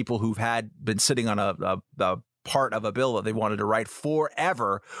or just people who've been sitting on a part of a bill that they wanted to write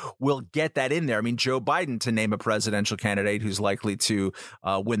forever will get that in there. I mean, Joe Biden, to name a presidential candidate who's likely to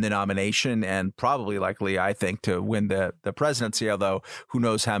win the nomination and probably likely, I think, to win the presidency, although who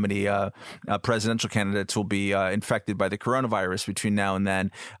knows how many presidential candidates will be infected by the coronavirus between now and then.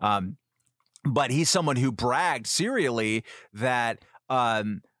 But he's someone who bragged serially that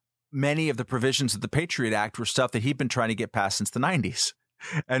many of the provisions of the Patriot Act were stuff that he'd been trying to get passed since the 90s.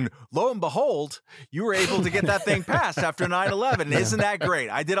 And lo and behold, you were able to get that thing passed after 9/11. Isn't that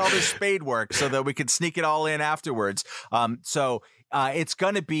great? I did all this spade work so that we could sneak it all in afterwards. So it's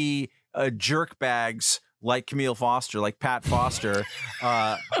going to be jerk bags like Camille Foster, like Pat Foster, who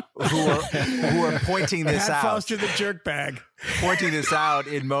are pointing this out. Pat Foster, the jerk bag. Pointing this out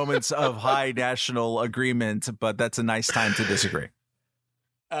in moments of high national agreement, but that's a nice time to disagree.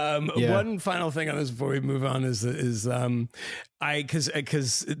 One final thing on this before we move on is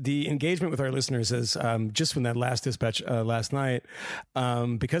because the engagement with our listeners is just when that last dispatch last night,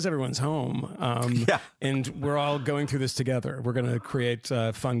 because everyone's home and we're all going through this together. We're going to create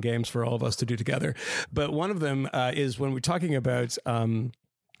fun games for all of us to do together. But one of them is when we're talking about the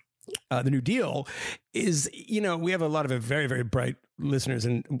New Deal is, we have a lot of very, very bright listeners.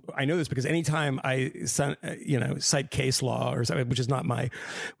 And I know this because anytime I cite case law or something, which is not my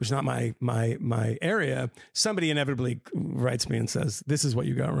area, somebody inevitably writes me and says, this is what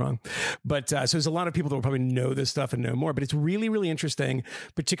you got wrong. But so there's a lot of people that will probably know this stuff and know more, but it's really, really interesting,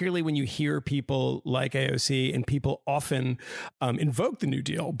 particularly when you hear people like AOC, and people often invoke the New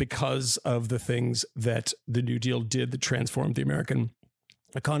Deal because of the things that the New Deal did that transformed the American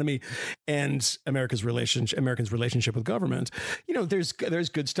economy and America's relationship with government. There's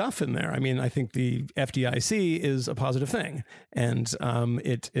good stuff in there. I mean, I think the FDIC is a positive thing, and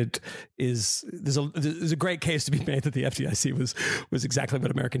there's a great case to be made that the FDIC was exactly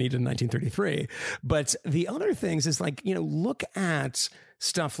what America needed in 1933. But the other things is look at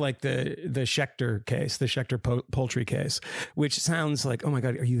stuff like the Schechter case, the Schechter poultry case, which sounds like, oh my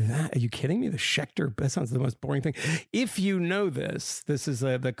God, are you kidding me? The Schechter, that sounds the most boring thing. If you know this is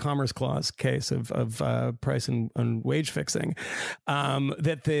the Commerce Clause case of price and wage fixing,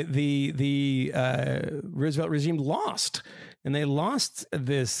 that the Roosevelt regime lost. And they lost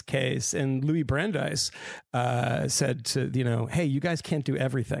this case, and Louis Brandeis said to, hey, you guys can't do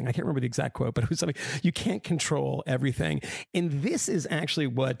everything. I can't remember the exact quote, but it was something, you can't control everything. And this is actually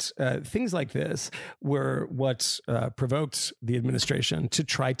what, things like this were what provoked the administration to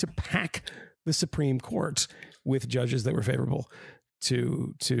try to pack the Supreme Court with judges that were favorable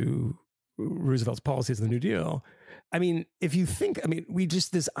to Roosevelt's policies of the New Deal. I mean, if you think,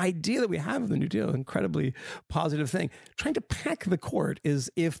 this idea that we have of the New Deal, incredibly positive thing, trying to pack the court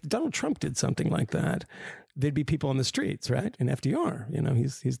is, if Donald Trump did something like that, there'd be people on the streets, right? And FDR,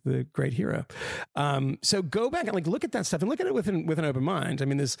 he's the great hero. So go back and look at that stuff and look at it with an open mind. I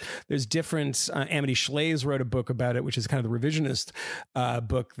mean, there's different, Amity Shlaes wrote a book about it, which is kind of the revisionist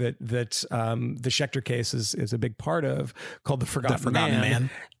book that the Schechter case is a big part of, called The Forgotten Man.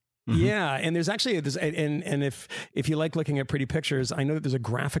 Yeah, and there's actually and if you like looking at pretty pictures, I know that there's a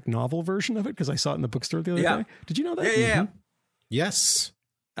graphic novel version of it because I saw it in the bookstore the other day. Did you know that? Yeah. Yes.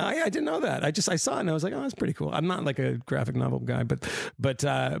 Yeah, I didn't know that. I saw it and I was like, oh, that's pretty cool. I'm not like a graphic novel guy,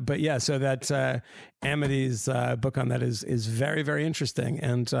 but yeah. So that Amity's book on that is very, very interesting,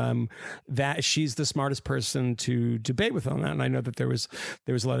 and that she's the smartest person to debate with on that. And I know that there was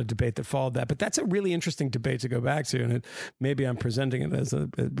a lot of debate that followed that, but that's a really interesting debate to go back to. And maybe I'm presenting it as a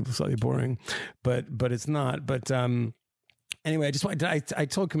slightly boring, but it's not. But anyway, I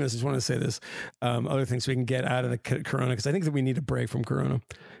told Camille, I just wanted to say this, other things so we can get out of the Corona, because I think that we need a break from Corona.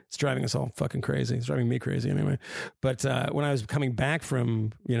 It's driving us all fucking crazy. It's driving me crazy anyway. But when I was coming back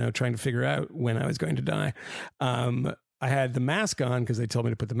from, trying to figure out when I was going to die, I had the mask on because they told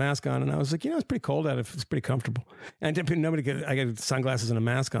me to put the mask on. And I was like, it's pretty cold out. It's pretty comfortable. And I got sunglasses and a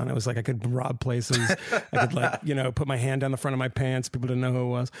mask on. It was like I could rob places. I could put my hand down the front of my pants. People didn't know who it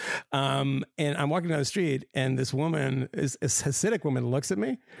was. And I'm walking down the street and this woman, this Hasidic woman, looks at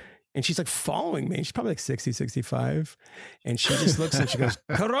me. And she's like following me. She's probably like 60, 65. And she just looks and she goes,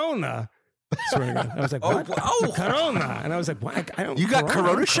 Corona. Swear to God. I was like, what? Oh. Corona. And I was like, what? I don't. You got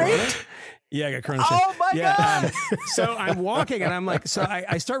Corona shaped? Yeah, I got Corona shaped. Oh my God. So I'm walking and I'm like, so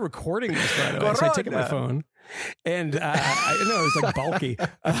I start recording this right away. So I take out my phone. And I know it was like bulky.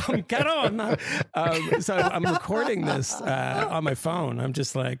 Corona. So I'm recording this on my phone. I'm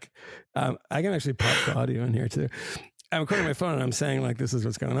just like, I can actually pop the audio in here too. I'm recording my phone and I'm saying like, this is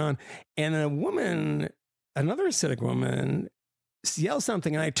what's going on. And a woman, another Hasidic woman, yells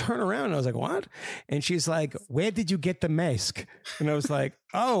something and I turn around and I was like, what? And she's like, where did you get the mask? And I was like,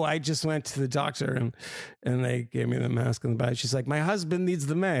 oh, I just went to the doctor and they gave me the mask on the back. She's like, my husband needs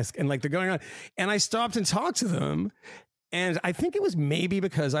the mask. And like they're going on. And I stopped and talked to them. And I think it was maybe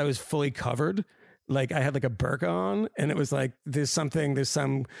because I was fully covered. Like I had like a burqa on and it was like, there's some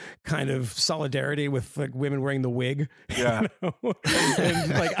kind of solidarity with like women wearing the wig. Yeah. And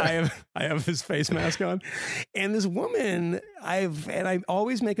like I have this face mask on, and this woman I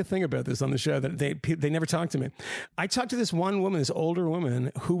always make a thing about this on the show that they never talk to me. I talked to this one woman, this older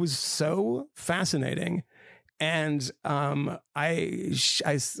woman who was so fascinating. And I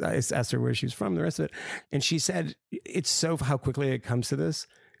asked her where she was from, the rest of it. And she said, it's so how quickly it comes to this.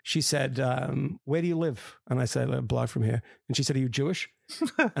 She said, where do you live? And I said, a block from here. And she said, are you Jewish?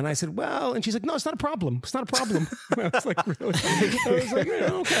 And I said, well, and she's like, no, it's not a problem. It's not a problem. I was like, really? I was like,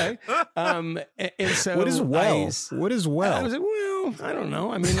 yeah, okay. And so what is well? What is well? I was like, well, I don't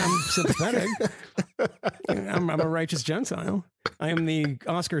know. I mean, I'm sympathetic. I'm a righteous Gentile. I am the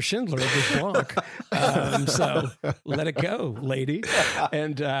Oscar Schindler of this block. So let it go, lady.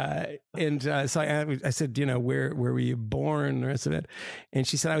 And so I said, where were you born? The rest of it. And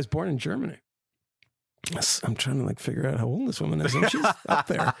she said, I was born in Germany. I'm trying to figure out how old this woman is. And she's up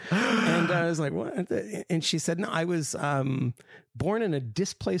there. And I was like, what? And she said, no, I was born in a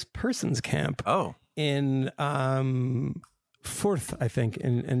displaced persons camp. Oh. In Fürth, I think,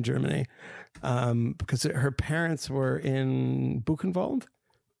 in Germany. Because her parents were in Buchenwald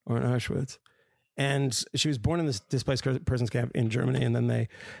or in Auschwitz. And she was born in this displaced persons camp in Germany. And then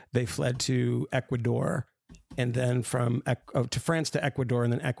they fled to Ecuador. And then to France to Ecuador,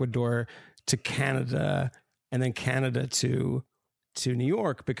 and then Ecuador to Canada, and then Canada to New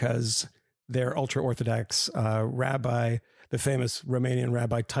York, because their ultra-Orthodox rabbi, the famous Romanian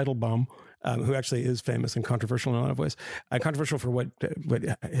rabbi Teitelbaum, who actually is famous and controversial in a lot of ways, controversial for what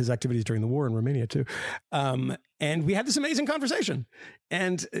his activities during the war in Romania too. And we had this amazing conversation,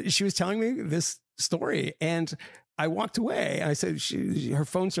 and she was telling me this story, and I walked away. I said, her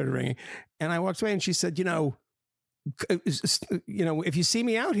phone started ringing, and I walked away, and she said, if you see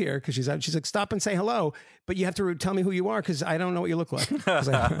me out here, because she's like, stop and say hello, but you have to tell me who you are, because I don't know what you look like.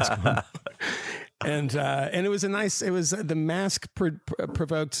 And it was the mask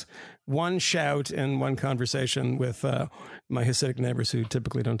provoked one shout and one conversation with my Hasidic neighbors who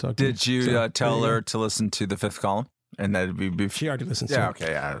typically don't talk to me. Did you tell her to listen to the Fifth Column? And that'd be she already listens to it.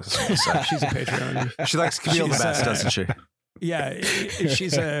 Okay, yeah. She's a Patreon. She likes Camille the best, doesn't she? Yeah,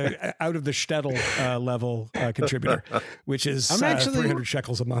 she's a out of the shtetl level contributor, which is 300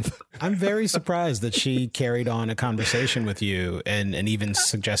 shekels a month. I'm very surprised that she carried on a conversation with you and even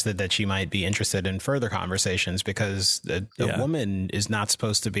suggested that she might be interested in further conversations, because a woman is not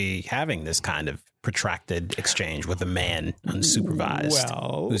supposed to be having this kind of protracted exchange with a man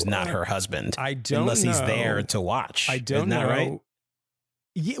unsupervised who's not her husband. I don't unless know. He's there to watch. I don't know. Isn't that right?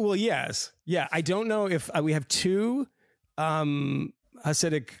 Yeah, well, yes. Yeah, I don't know if we have two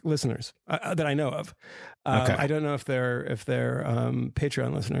Hasidic listeners that I know of. Okay. I don't know if they're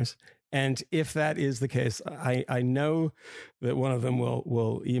Patreon listeners. And if that is the case, I know that one of them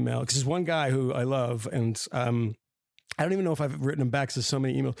will email, because there's one guy who I love, and I don't even know if I've written him back because there's so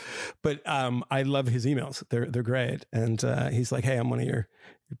many emails, but I love his emails. They're great. And he's like, hey, I'm one of your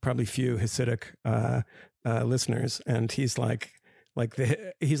probably few Hasidic listeners. And he's like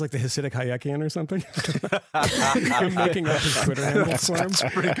the Hasidic Hayekian or something. I'm making up his Twitter handle for him.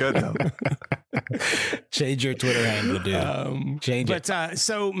 That's pretty good, though. Change your Twitter handle, dude. Change it. But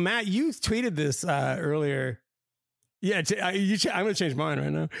so, Matt, you tweeted this earlier. Yeah, I'm going to change mine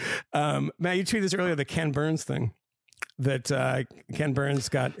right now. Matt, you tweeted this earlier, the Ken Burns thing. That Ken Burns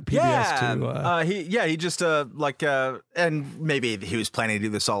got PBS he just and maybe he was planning to do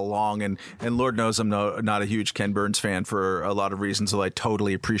this all along, and Lord knows I'm not a huge Ken Burns fan for a lot of reasons, so I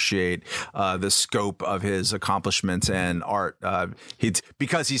totally appreciate the scope of his accomplishments and art.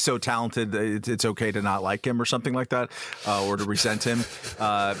 Because he's so talented, it's okay to not like him or something like that, or to resent him.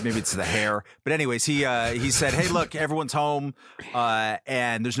 Maybe it's the hair, but anyways, he said, hey, look, everyone's home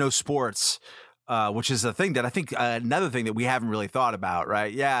and there's no sports. Which is a thing that I think another thing that we haven't really thought about, right?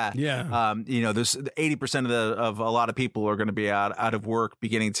 Yeah. There's 80% of a lot of people are going to be out of work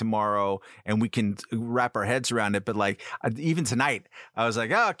beginning tomorrow, and we can wrap our heads around it. But like even tonight, I was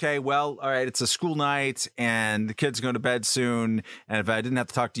like, oh, okay, well, all right, it's a school night, and the kids are going to bed soon. And if I didn't have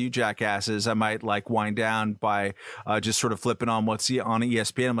to talk to you jackasses, I might like wind down by just sort of flipping on what's on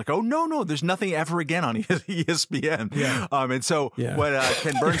ESPN. I'm like, oh no, there's nothing ever again on ESPN. Yeah. And so what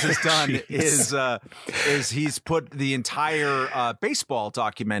Ken Burns has done is he's put the entire baseball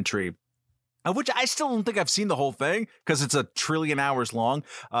documentary, which I still don't think I've seen the whole thing because it's 1 trillion hours long,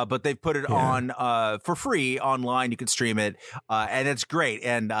 but they've put it on for free online. You can stream it, and it's great.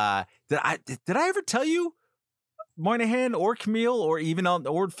 And did I ever tell you, Moynihan or Camille, or even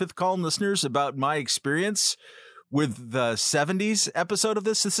or Fifth Column listeners, about my experience with the 70s episode of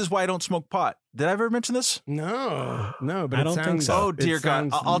this? This is why I don't smoke pot. Did I ever mention this? No, but I don't think so. Oh dear God!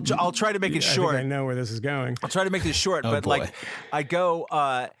 I'll try to make it short. I think I know where this is going. I'll try to make this short, but boy. Like I go.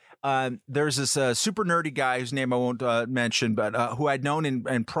 There's this super nerdy guy whose name I won't mention, but who I'd known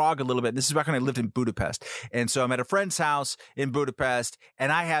in Prague a little bit. This is back when I lived in Budapest, and so I'm at a friend's house in Budapest,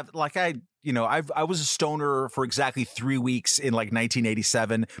 and I have I was a stoner for exactly 3 weeks in like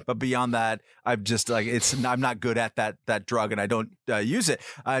 1987, but beyond that, I've just I'm not good at that drug, and I don't use it.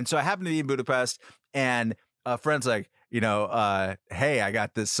 And so I happened to be in Budapest, and a friend's like, hey, I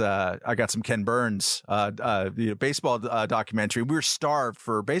got this. I got some Ken Burns, baseball documentary. We were starved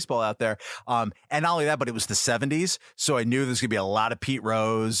for baseball out there, and not only that, but it was the 70s, so I knew there was gonna be a lot of Pete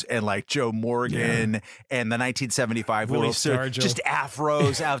Rose and like Joe Morgan and the 1975 World Series, just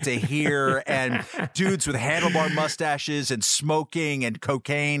afros out to here, and dudes with handlebar mustaches and smoking and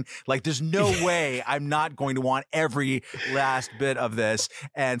cocaine. Like, there's no way I'm not going to want every last bit of this.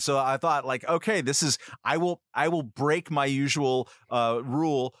 And so I thought, like, okay, I will break my usual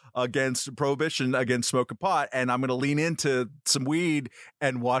rule against prohibition against smoking pot, and I'm going to lean into some weed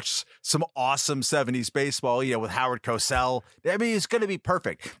and watch some awesome 70s baseball, with Howard Cosell. I mean, it's going to be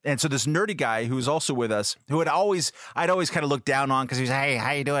perfect. And so this nerdy guy who was also with us, who I'd always kind of looked down on because he was, hey,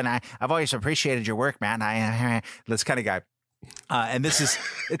 how you doing? I've always appreciated your work, man. This kind of guy. And this is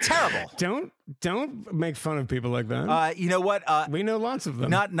terrible. Don't make fun of people like that. You know what? We know lots of them.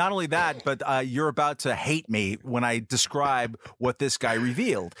 Not only that, but you're about to hate me when I describe what this guy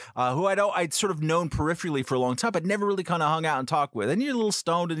revealed, who I'd sort of known peripherally for a long time, but never really kind of hung out and talked with. And you're a little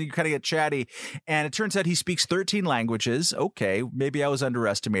stoned and you kind of get chatty. And it turns out he speaks 13 languages. Okay, maybe I was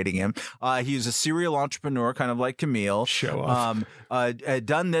underestimating him. He's a serial entrepreneur, kind of like Camille. Show off.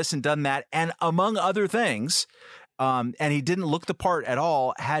 Done this and done that. And among other things, and he didn't look the part at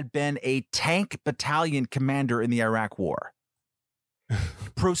all, had been a tank battalion commander in the Iraq War.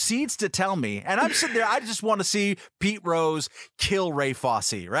 Proceeds to tell me, and I'm sitting there, I just want to see Pete Rose kill Ray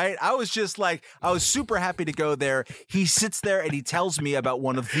Fosse, right? I was super happy to go there. He sits there and he tells me about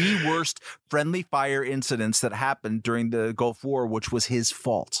one of the worst friendly fire incidents that happened during the Gulf War, which was his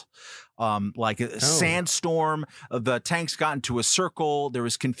fault. Sandstorm, the tanks got into a circle, there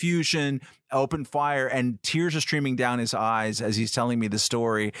was confusion, open fire, and tears are streaming down his eyes as he's telling me the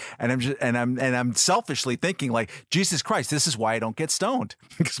story. And I'm selfishly thinking, like, Jesus Christ, this is why I don't get stoned,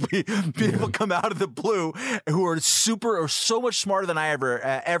 because people come out of the blue who are so much smarter than I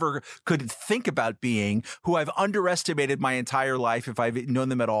ever could think about being, who I've underestimated my entire life if I've known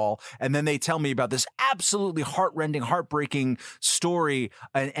them at all, and then they tell me about this absolutely heartrending, heartbreaking story,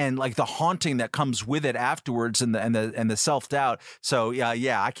 and like the haunting that comes with it afterwards, and the self doubt. So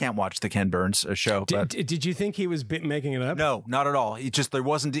yeah, I can't watch the Ken Burns show. Did you think he was making it up? No, not at all. He just there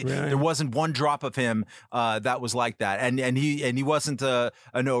wasn't one drop of him that was like that, and he wasn't an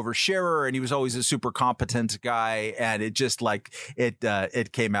oversharer, and he was always a super competent guy, and it just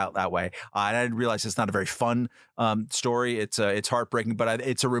it came out that way. And I didn't realize it's not a very fun story. It's heartbreaking, but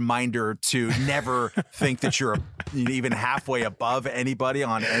it's a reminder to never think that you're even halfway above anybody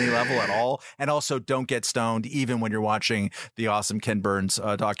on any level at all, and also don't get stoned even when you're watching the awesome Ken Burns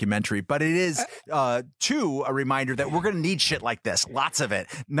documentary. But it is too a reminder that we're going to need shit like this, lots of it,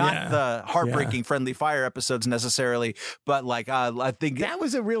 not the heartbreaking Friendly Fire episodes necessarily, but I think that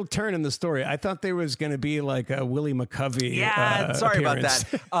was a real turn in the story. I thought there was going to be like a Willie McCovey. Sorry appearance.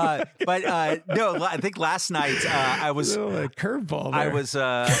 about that. But no, I think last night I was a curveball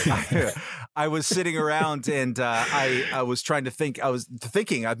there. I was sitting around and I was trying to think. I was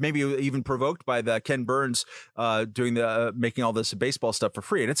thinking, maybe even provoked by the Ken Burns doing making all this baseball stuff for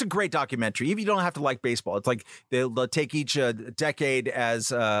free. And it's a great documentary. Even you don't have to like baseball. It's like they'll take each decade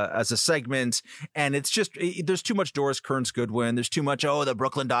as a segment, and it's just there's too much Doris Kearns Goodwin. There's too much. Oh, the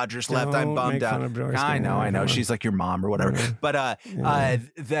Brooklyn Dodgers left. I'm bummed out. I know. She's like your mom or whatever. But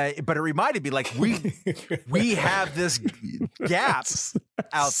but it reminded me like we have this gap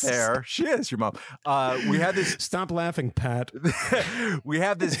out there. She is your mom. We have this. Stop laughing, Pat. We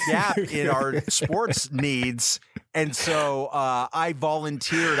have this gap in our sports needs, and so I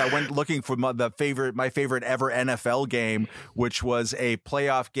volunteered. I went looking for my favorite ever NFL game, which was a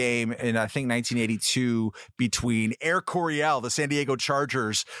playoff game in I think 1982 between Air Coryell, the San Diego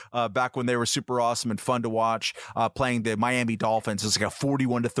Chargers, back when they were super awesome and fun to watch, playing the Miami Dolphins. It was like a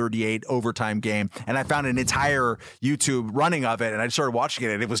 41-38 overtime game, and I found an entire YouTube running of it, and I started watching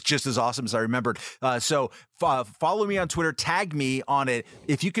it, and it was just as awesome as I remembered. So follow me on Twitter, tag me on it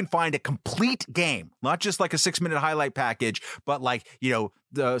if you can find a complete game, not just like a 6-minute highlight package, but like,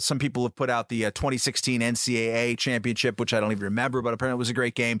 some people have put out the 2016 NCAA championship, which I don't even remember, but apparently it was a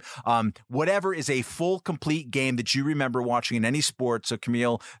great game. Whatever is a full, complete game that you remember watching in any sport. So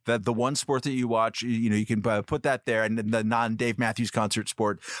Camille, the one sport that you watch, you can put that there, and the non-Dave Matthews Concert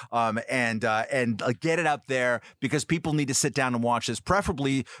sport, and get it up there, because people need to sit down and watch this,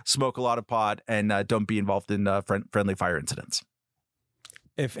 preferably smoke a lot of pot and don't be involved in friendly fire incidents.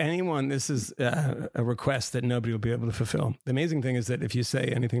 If anyone, this is a request that nobody will be able to fulfill. The amazing thing is that if you say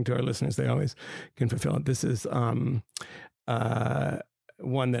anything to our listeners, they always can fulfill it. This is one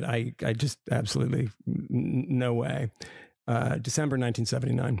that I just absolutely no way. December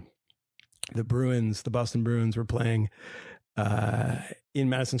 1979, the Boston Bruins were playing in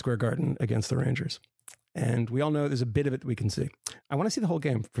Madison Square Garden against the Rangers. And we all know there's a bit of it that we can see. I want to see the whole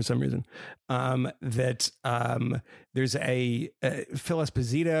game for some reason. There's Phil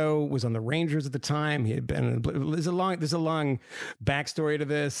Esposito was on the Rangers at the time. He had been. There's a long backstory to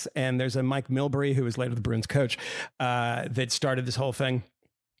this, and there's a Mike Milbury who was later the Bruins coach that started this whole thing.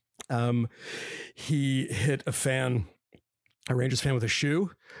 He hit a Rangers fan with a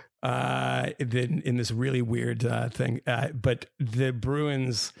shoe. In this really weird thing, but the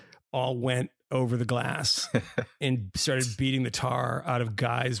Bruins all went over the glass and started beating the tar out of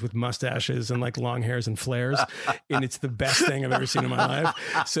guys with mustaches and like long hairs and flares. And it's the best thing I've ever seen in my life.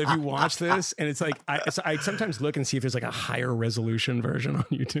 So if you watch this, and it's like, I sometimes look and see if there's like a higher resolution version on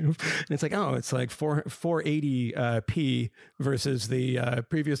YouTube. And it's like, oh, it's like 480p versus the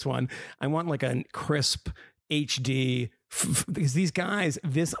previous one. I want like a crisp HD because these guys,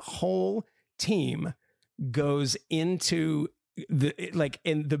 this whole team goes into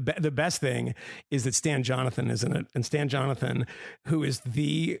the best thing is that Stan Jonathan is in it, and Stan Jonathan, who is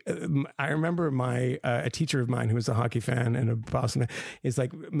I remember a teacher of mine who was a hockey fan and a Boston fan, is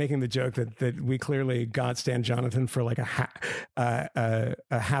like making the joke that we clearly got Stan Jonathan for like a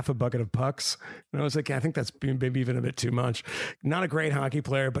half a bucket of pucks, and I was like, I think that's maybe even a bit too much. Not a great hockey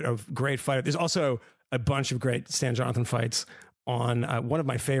player, but a great fighter. There's also a bunch of great Stan Jonathan fights on one of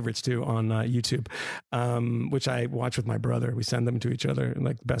my favorites too on YouTube, which I watch with my brother. We send them to each other,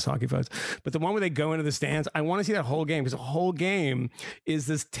 like the best hockey fights. But the one where they go into the stands, I want to see that whole game, because the whole game is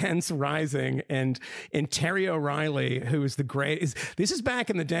this tense rising, and Terry O'Reilly, who is this is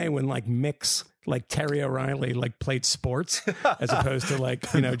back in the day when like Terry O'Reilly like played sports as opposed to like,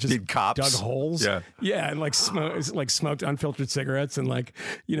 just cops. Dug holes. Yeah. And like smoked unfiltered cigarettes and like,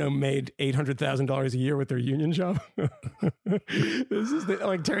 made $800,000 a year with their union job. This is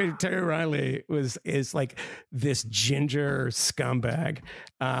Terry O'Reilly is like this ginger scumbag,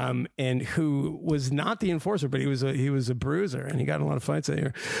 and who was not the enforcer, but he was a bruiser, and he got in a lot of fights that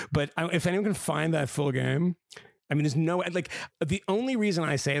year. But if anyone can find that full game, I mean, there's no, like, the only reason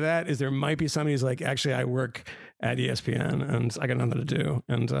I say that is there might be somebody who's like, actually, I work at ESPN and I got nothing to do,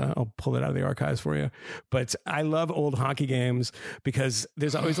 and I'll pull it out of the archives for you. But I love old hockey games because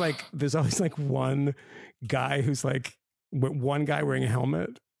there's always like one guy who's like one guy wearing a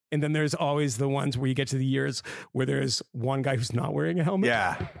helmet. And then there's always the ones where you get to the years where there's one guy who's not wearing a helmet.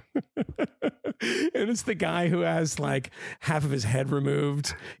 Yeah. And it's the guy who has like half of his head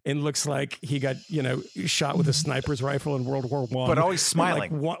removed and looks like he got, shot with a sniper's rifle in World War I. But always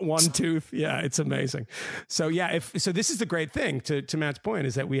smiling. Like one tooth. Yeah, it's amazing. So yeah, so this is the great thing to Matt's point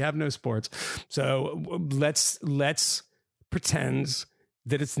is that we have no sports. So let's pretend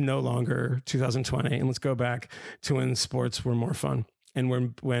that it's no longer 2020 and let's go back to when sports were more fun. And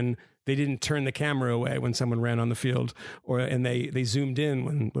when they didn't turn the camera away when someone ran on the field, and they zoomed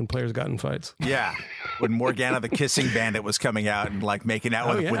in when players got in fights. Yeah, when Morgana the Kissing Bandit was coming out and like making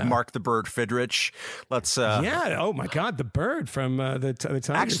out with Mark the Bird Fidrich. Let's. Yeah. Oh my God, the Bird from the Tigers.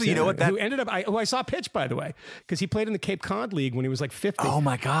 Actually, you know what? Who ended up? I saw pitch, by the way, because he played in the Cape Cod League when he was like 50. Oh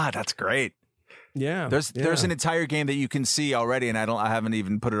my God, that's great. Yeah, there's an entire game that you can see already, and I haven't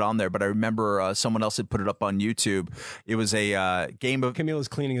even put it on there, but I remember someone else had put it up on YouTube. It was a game of Camilo's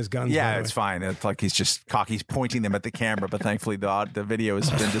cleaning his guns. Yeah, it's fine. It's like he's just cocky, he's pointing them at the camera, but thankfully the video has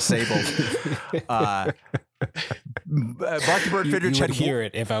been disabled. Mark the Bird Fidrich you would hear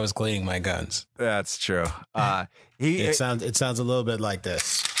it if I was cleaning my guns. That's true. It sounds a little bit like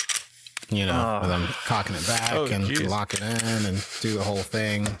this. As I'm cocking it back and locking in and do the whole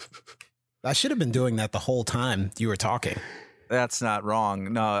thing. I should have been doing that the whole time you were talking. That's not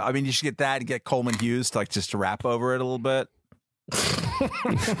wrong. No, I mean, you should get that and get Coleman Hughes to just to rap over it a little bit.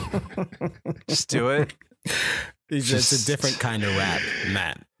 Just do it. It's a different kind of rap,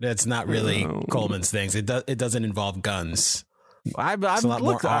 Matt. That's not really Coleman's things. It doesn't involve guns. It's a lot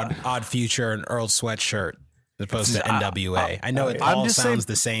more Odd Future and Earl Sweatshirt as opposed to NWA. I know it all sounds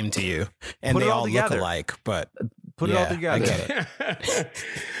the same to you, and they all look alike, but put it all together. I get it.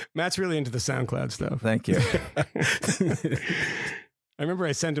 Matt's really into the SoundCloud stuff. Thank you. I remember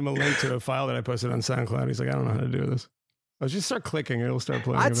I sent him a link to a file that I posted on SoundCloud. He's like, I don't know how to do this. I was just start clicking, it'll start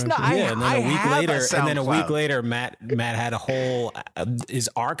playing. That's eventually. not, and then a week later, Matt had a whole his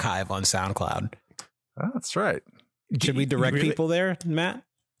archive on SoundCloud. Oh, that's right. Should we direct people there, Matt?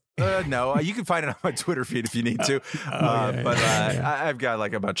 No, you can find it on my Twitter feed if you need to. I've got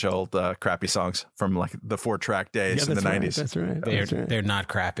like a bunch of old crappy songs from like the 4-track days in the 90s. That's right. They're not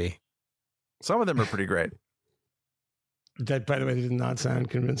crappy. Some of them are pretty great. That, by the way, did not sound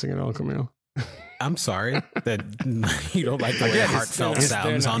convincing at all, Camille. I'm sorry that you don't like the way heartfelt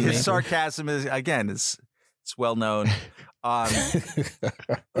sounds on me. His sarcasm is it's well known.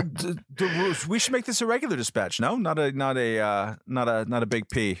 We should make this a regular dispatch. No, not a big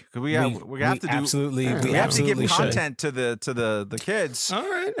P. We have to give content to the kids. All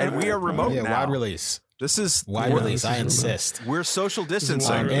right, and we are remote now. Wide release. This is wide release. I insist. We're social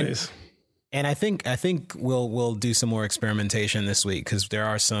distancing. And I think we'll do some more experimentation this week because there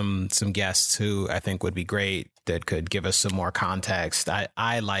are some guests who I think would be great that could give us some more context.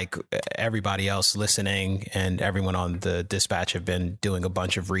 I like everybody else listening and everyone on the dispatch have been doing a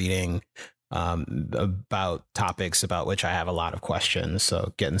bunch of reading about topics about which I have a lot of questions.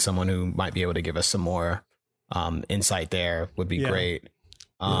 So getting someone who might be able to give us some more insight there would be great.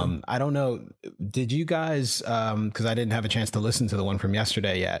 I don't know. Did you guys, because I didn't have a chance to listen to the one from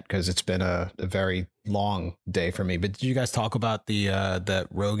yesterday yet, because it's been a very long day for me. But did you guys talk about that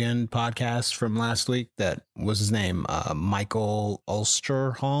Rogan podcast from last week? That was his name, Michael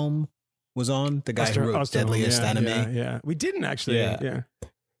Osterholm was on, the guy who wrote Deadliest Enemy. Yeah, we didn't actually.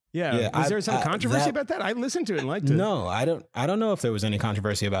 Yeah. Was there some controversy about that? I listened to it and liked it. No, I don't know if there was any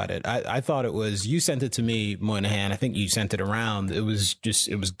controversy about it. I thought it was, you sent it to me, Moynihan. I think you sent it around. It was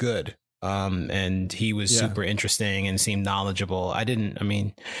good. And he was super interesting and seemed knowledgeable.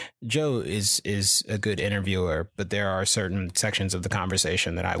 Joe is a good interviewer, but there are certain sections of the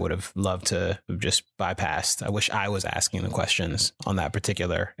conversation that I would have loved to have just bypassed. I wish I was asking the questions on that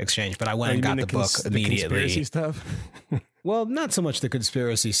particular exchange, but I went and got the book immediately. The conspiracy stuff? Well, not so much the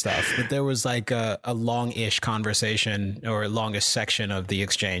conspiracy stuff, but there was like a long-ish conversation or a longest section of the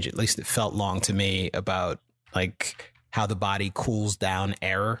exchange. At least it felt long to me, about like how the body cools down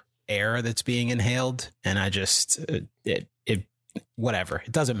air that's being inhaled. And I just, whatever,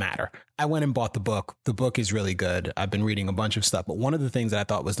 it doesn't matter. I went and bought the book. The book is really good. I've been reading a bunch of stuff, but one of the things that I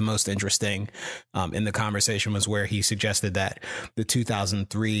thought was the most interesting in the conversation was where he suggested that the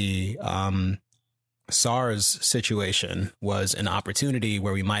 2003 SARS situation was an opportunity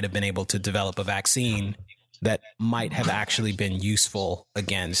where we might have been able to develop a vaccine that might have actually been useful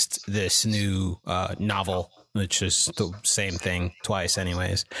against this new novel, which is the same thing twice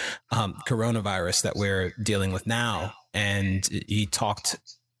anyways, coronavirus that we're dealing with now. And he talked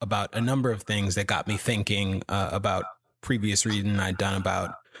about a number of things that got me thinking about previous reading I'd done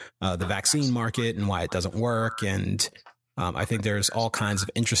about the vaccine market and why it doesn't work. And I think there's all kinds of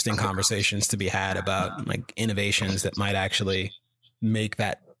interesting conversations to be had about like innovations that might actually make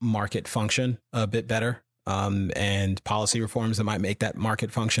that market function a bit better, and policy reforms that might make that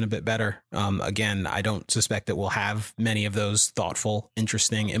market function a bit better. Again, I don't suspect that we'll have many of those thoughtful,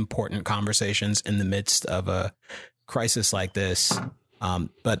 interesting, important conversations in the midst of a crisis like this.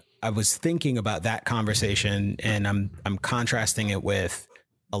 But I was thinking about that conversation, and I'm contrasting it with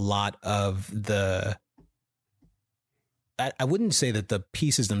a lot of the, I wouldn't say that the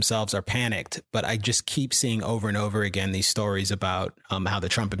pieces themselves are panicked, but I just keep seeing over and over again these stories about how the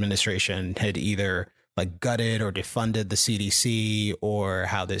Trump administration had either like gutted or defunded the CDC, or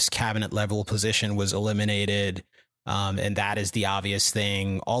how this cabinet level position was eliminated. And that is the obvious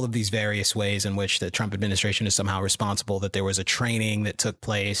thing. All of these various ways in which the Trump administration is somehow responsible, that there was a training that took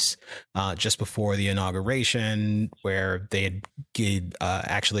place just before the inauguration where they had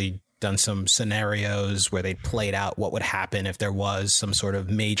actually done some scenarios where they played out what would happen if there was some sort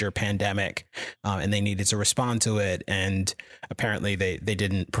of major pandemic and they needed to respond to it. And apparently they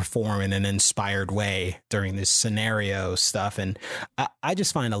didn't perform in an inspired way during this scenario stuff. And I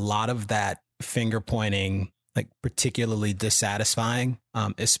just find a lot of that finger pointing like particularly dissatisfying,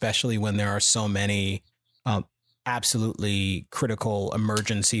 especially when there are so many absolutely critical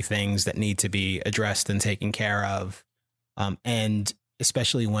emergency things that need to be addressed and taken care of. And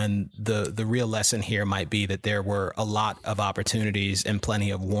especially when the real lesson here might be that there were a lot of opportunities and plenty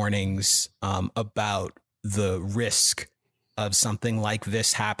of warnings about the risk of something like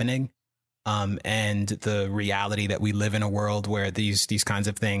this happening. And the reality that we live in a world where these kinds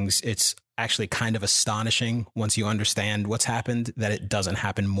of things, it's actually kind of astonishing once you understand what's happened, that it doesn't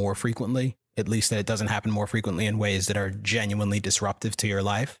happen more frequently, at least that it doesn't happen more frequently in ways that are genuinely disruptive to your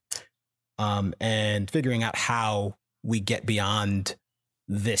life. And figuring out how we get beyond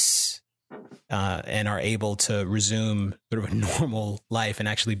this and are able to resume sort of a normal life and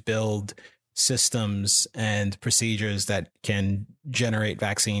actually build systems and procedures that can generate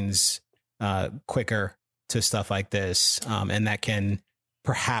vaccines quicker to stuff like this, and that can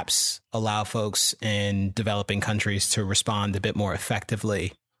perhaps allow folks in developing countries to respond a bit more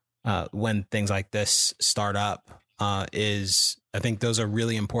effectively when things like this start up. I think those are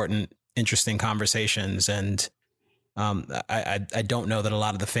really important, interesting conversations. And I don't know that a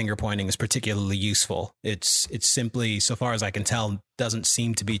lot of the finger pointing is particularly useful. It's simply, so far as I can tell, doesn't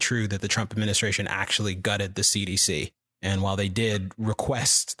seem to be true that the Trump administration actually gutted the CDC. And while they did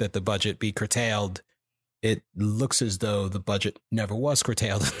request that the budget be curtailed, it looks as though the budget never was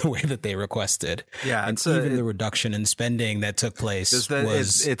curtailed in the way that they requested. Yeah, and even the reduction in spending that took place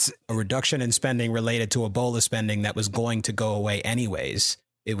was a reduction in spending related to Ebola spending that was going to go away anyways.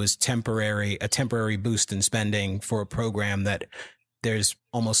 It was a temporary boost in spending for a program that there's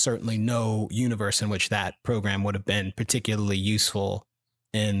almost certainly no universe in which that program would have been particularly useful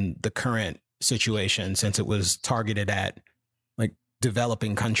in the current situation, since it was targeted at like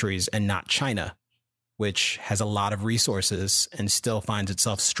developing countries and not China, which has a lot of resources and still finds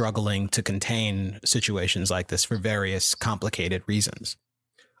itself struggling to contain situations like this for various complicated reasons.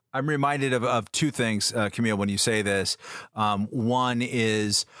 I'm reminded of two things, Camille, when you say this. One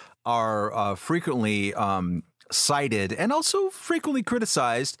is our frequently cited and also frequently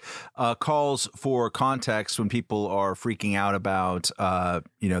criticized calls for context when people are freaking out about,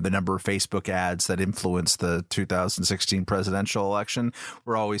 the number of Facebook ads that influenced the 2016 presidential election.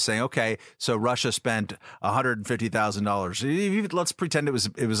 We're always saying, okay, so Russia spent $150,000. Let's pretend it was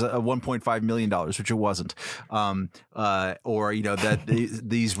 $1.5 million, which it wasn't. That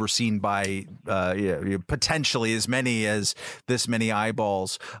these were seen by potentially as many as this many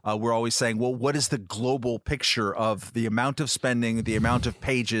eyeballs. We're always saying, well, what is the global picture of the amount of spending, the amount of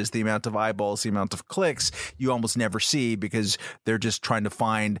pages, the amount of eyeballs, the amount of clicks? You almost never see, because they're just trying to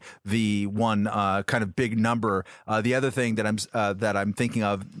find the one kind of big number. The other thing that I'm thinking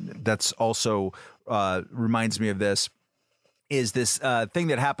of that's also reminds me of this is this thing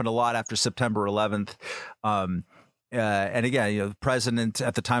that happened a lot after September 11th. and again, the president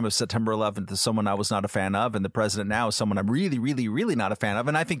at the time of September 11th is someone I was not a fan of, and the president now is someone I'm really, really, really not a fan of.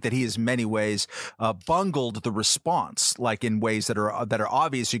 And I think that he, has in many ways, bungled the response, like in ways that are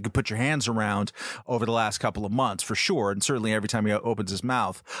obvious. You could put your hands around over the last couple of months, for sure, and certainly every time he opens his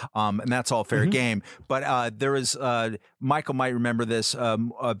mouth, and that's all fair game. But there is Michael might remember this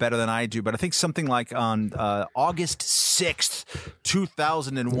better than I do, but I think something like on August 6th,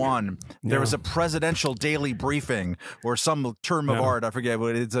 2001, there was a presidential daily briefing, or some term of art, I forget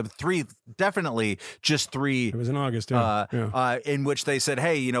what it's, definitely just three. It was in August, in which they said,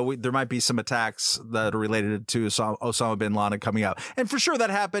 hey, there might be some attacks that are related to Osama bin Laden coming out. And for sure that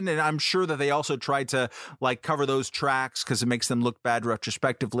happened, and I'm sure that they also tried to cover those tracks because it makes them look bad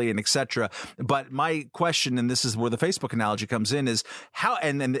retrospectively and etc. But my question, and this is where the Facebook analogy comes in, is how,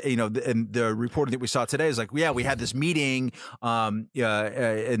 and the reporting that we saw today is we had this meeting in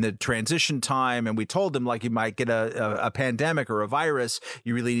the transition time, and we told them you might get a pandemic or a virus,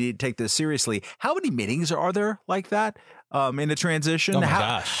 you really need to take this seriously. How many meetings are there like that in a transition? Oh my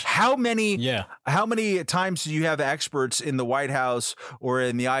gosh. How many times do you have experts in the White House or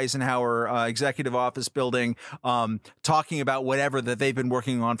in the Eisenhower executive office building talking about whatever that they've been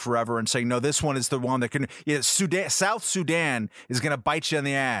working on forever and saying, no, this one is the one that can, South Sudan is going to bite you in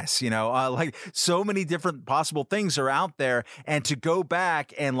the ass, so many different possible things are out there. And to go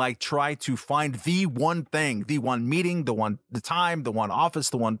back and try to find the one thing, the one meeting, the time, the one office,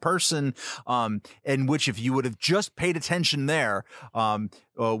 the one person, in which if you would have just paid attention there,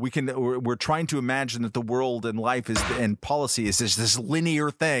 we're trying to imagine that the world and life and policy is this linear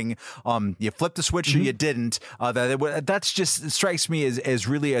thing. You flipped the switch or you didn't. That's just, it strikes me as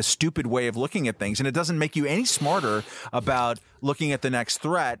really a stupid way of looking at things, and it doesn't make you any smarter about looking at the next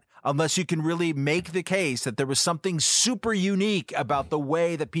threat, unless you can really make the case that there was something super unique about the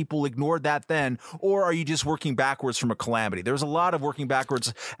way that people ignored that then, or are you just working backwards from a calamity? There was a lot of working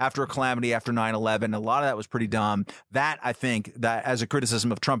backwards after a calamity, after 9/11. A lot of that was pretty dumb. That, I think, that as a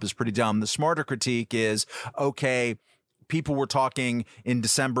criticism of Trump is pretty dumb. The smarter critique is, okay, people were talking in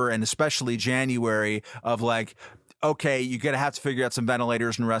December and especially January of okay, you're going to have to figure out some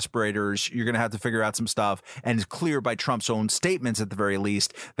ventilators and respirators. You're going to have to figure out some stuff. And it's clear by Trump's own statements, at the very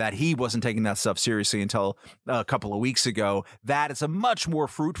least, that he wasn't taking that stuff seriously until a couple of weeks ago. That is a much more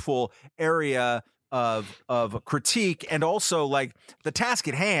fruitful area of critique. And also, the task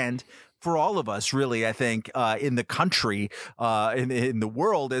at hand for all of us, really, I think, in the country, in the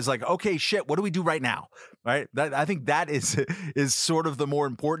world, is okay, shit, what do we do right now? Right? I think that is sort of the more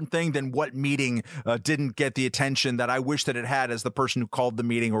important thing than what meeting didn't get the attention that I wish that it had as the person who called the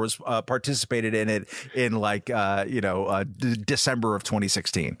meeting or was participated in it in December of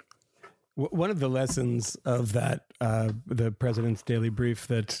 2016. One of the lessons of that, the president's daily brief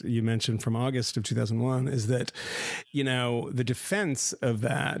that you mentioned from August of 2001, is that, the defense of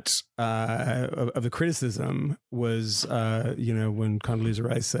that, of the criticism was, when Condoleezza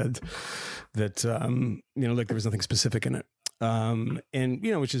Rice said that, there was nothing specific in it. And,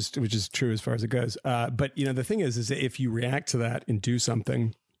 which is true as far as it goes. But, the thing is that if you react to that and do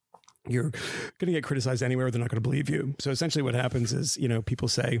something, you're going to get criticized anywhere. They're not going to believe you. So essentially what happens is, people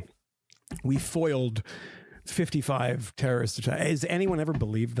say, we foiled 55 terrorist attacks. Has anyone ever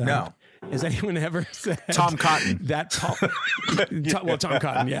believed that? No. Has anyone ever said Tom Cotton? Tom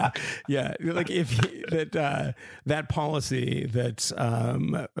Cotton, yeah. That policy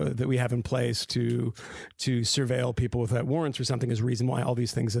that we have in place to surveil people without warrants or something is a reason why all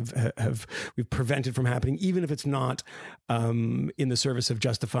these things we've prevented from happening, even if it's not in the service of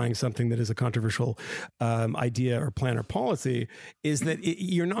justifying something that is a controversial idea or plan or policy, is that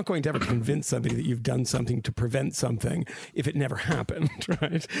you're not going to ever convince somebody that you've done something to prevent something if it never happened,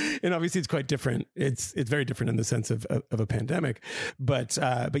 right? And obviously it's quite different. It's very different in the sense of a pandemic, but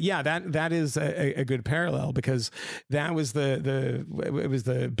yeah, that is a good parallel, because that was it was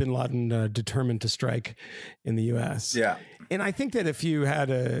the bin Laden determined to strike in the U.S. Yeah, and I think that if you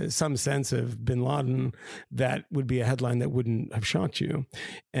had some sense of bin Laden, that would be a headline that wouldn't have shocked you,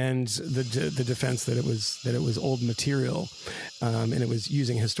 and the defense that it was old material, and it was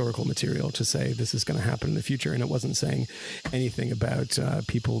using historical material to say this is going to happen in the future, and it wasn't saying anything about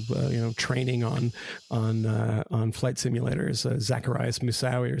people training on flight simulators, Zacharias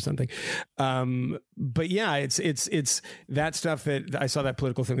Moussaoui or something. But yeah, it's that stuff that I saw, that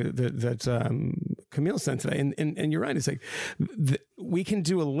political thing that Camille sent today, and you're right. It's we can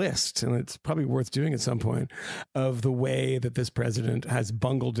do a list, and it's probably worth doing at some point, of the way that this president has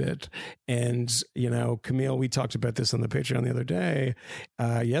bungled it. And Camille, we talked about this on the Patreon the other day,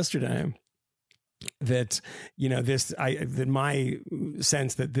 yesterday. that, that my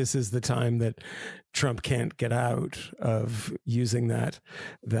sense that this is the time that Trump can't get out of using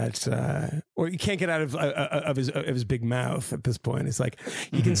or he can't get out of his big mouth at this point. It's like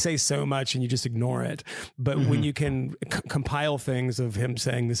he can say so much and you just ignore it. But when you can compile things of him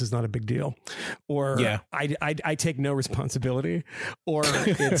saying this is not a big deal, or I take no responsibility, or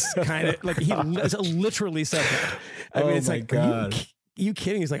it's kind of like he literally said that. I mean, it's like, God. Are you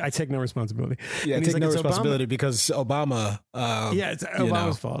kidding? He's like, I take no responsibility. Yeah, and I take no responsibility Obama. because Obama. It's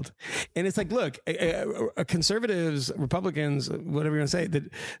Obama's fault. And it's like, look, conservatives, Republicans, whatever you want to say,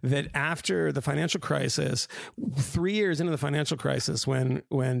 that after the financial crisis, 3 years into the financial crisis, when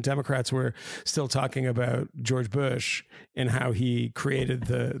Democrats were still talking about George Bush and how he created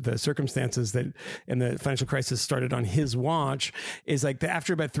the circumstances that, and the financial crisis started on his watch, is like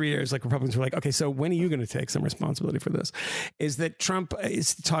after about 3 years, like Republicans were like, okay, so when are you going to take some responsibility for this? Is that Trump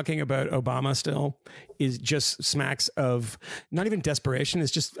is talking about Obama still is just smacks of not even desperation,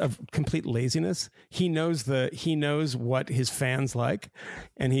 it's just of complete laziness. He knows what his fans like,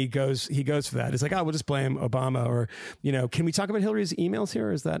 and he goes for that. It's like, oh, we'll just blame Obama, or can we talk about Hillary's emails here?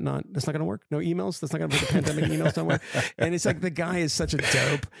 Or is that's not going to work? No emails? That's not going to work. The pandemic emails don't work. And it's like the guy is such a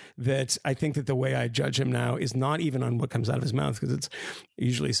dope that I think that the way I judge him now is not even on what comes out of his mouth, because it's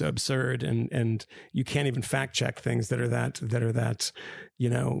usually so absurd, and you can't even fact check things that are that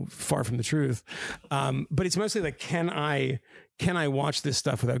far from the truth. But it's mostly like, can I watch this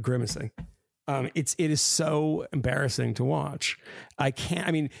stuff without grimacing? It is so embarrassing to watch. I can't.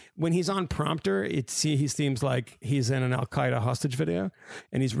 I mean, when he's on prompter, he seems like he's in an Al Qaeda hostage video,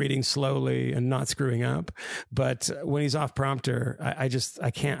 and he's reading slowly and not screwing up. But when he's off prompter, I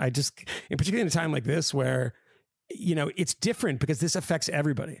can't. In particular in a time like this where it's different because this affects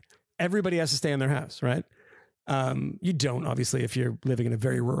everybody. Everybody has to stay in their house, right? You don't, obviously, if you're living in a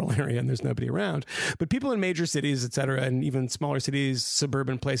very rural area and there's nobody around, but people in major cities, et cetera, and even smaller cities,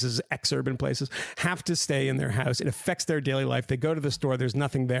 suburban places, ex-urban places, have to stay in their house. It affects their daily life. They go to the store, there's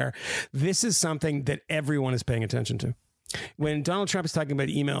nothing there. This is something that everyone is paying attention to. When Donald Trump is talking about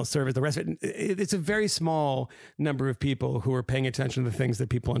email service, the rest of it, it's a very small number of people who are paying attention to the things that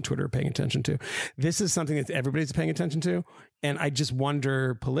people on Twitter are paying attention to. This is something that everybody's paying attention to. And I just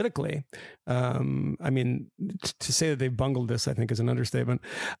wonder politically, to say that they've bungled this, I think is an understatement.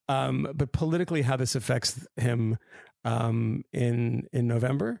 But politically, how this affects him in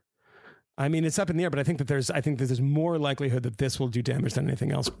November. I mean, it's up in the air, but I think that there's more likelihood that this will do damage than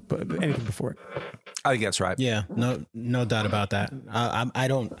anything else, but anything before it. I think that's right. Yeah, no doubt about that. I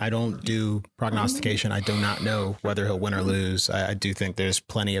don't do prognostication. I do not know whether he'll win or lose. I do think there's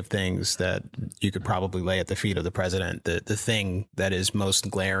plenty of things that you could probably lay at the feet of the president. The thing that is most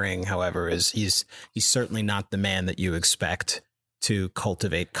glaring, however, is he's certainly not the man that you expect to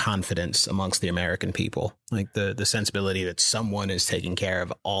cultivate confidence amongst the American people, like the sensibility that someone is taking care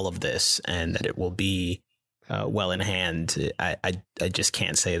of all of this and that it will be well in hand. I just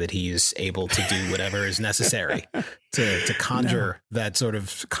can't say that he's able to do whatever is necessary to conjure that sort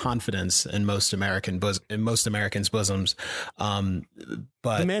of confidence in most Americans' bosoms.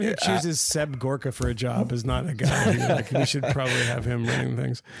 But the man who chooses Seb Gorka for a job is not a guy who, we should probably have him running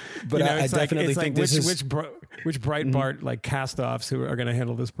things. But I definitely think which Breitbart like cast-offs who are going to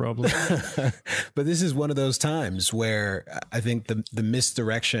handle this problem. But this is one of those times where I think the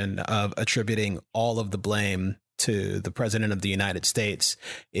misdirection of attributing all of the blame to the president of the United States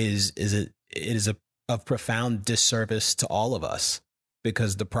is a profound disservice to all of us,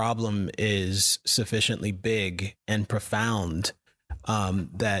 because the problem is sufficiently big and profound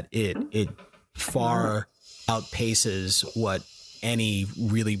that it far outpaces what any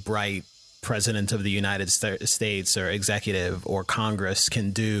really bright president of the United States or executive or Congress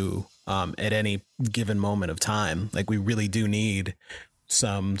can do at any given moment of time. Like, we really do need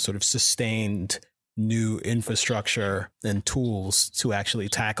some sort of sustained new infrastructure and tools to actually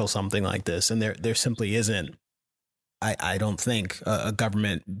tackle something like this. And there simply isn't. I don't think a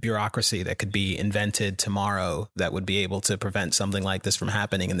government bureaucracy that could be invented tomorrow that would be able to prevent something like this from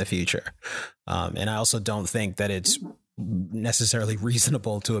happening in the future. And I also don't think that it's necessarily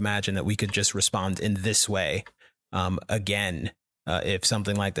reasonable to imagine that we could just respond in this way again if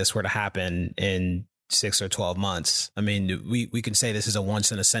something like this were to happen in 6 or 12 months. I mean, we can say this is a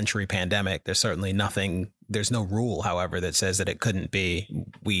once in a century pandemic. There's certainly there's no rule, however, that says that it couldn't be.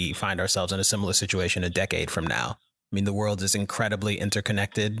 We find ourselves in a similar situation a decade from now. I mean, the world is incredibly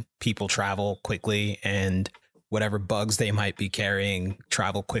interconnected. People travel quickly, and whatever bugs they might be carrying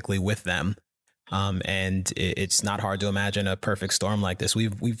travel quickly with them. And it's not hard to imagine a perfect storm like this.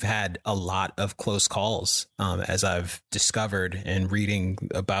 We've had a lot of close calls, as I've discovered in reading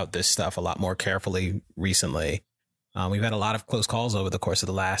about this stuff a lot more carefully recently. We've had a lot of close calls over the course of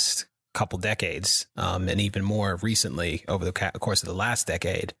the last couple decades, and even more recently over the course of the last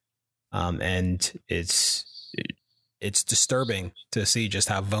decade. And it's disturbing to see just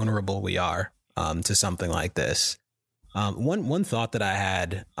how vulnerable we are to something like this. One thought that I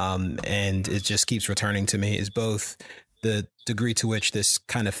had, and it just keeps returning to me, is both the degree to which this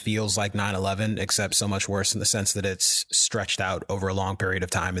kind of feels like 9/11, except so much worse in the sense that it's stretched out over a long period of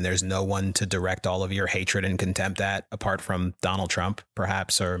time, and there's no one to direct all of your hatred and contempt at, apart from Donald Trump,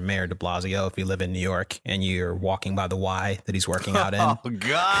 perhaps, or Mayor de Blasio if you live in New York and you're walking by the Y that he's working out in. Oh,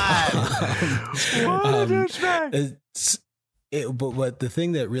 God. What a douchebag. But the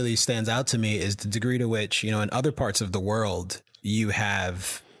thing that really stands out to me is the degree to which, in other parts of the world, you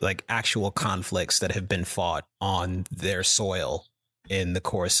have like actual conflicts that have been fought on their soil in the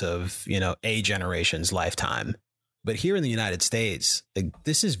course of, a generation's lifetime. But here in the United States,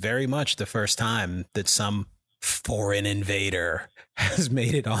 this is very much the first time that some foreign invader has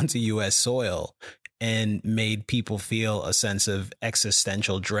made it onto U.S. soil and made people feel a sense of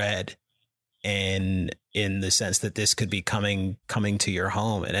existential dread. And in the sense that this could be coming to your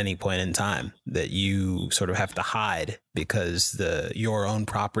home at any point in time, that you sort of have to hide because your own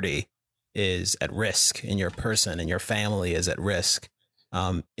property is at risk, and your person and your family is at risk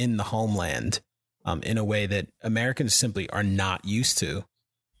in the homeland in a way that Americans simply are not used to.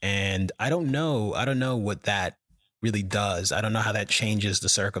 And I don't know what that really does. I don't know how that changes the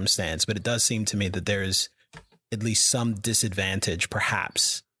circumstance, but it does seem to me that there's at least some disadvantage,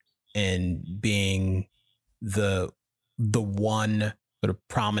 perhaps, in being the one sort of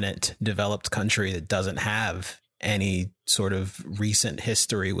prominent developed country that doesn't have any sort of recent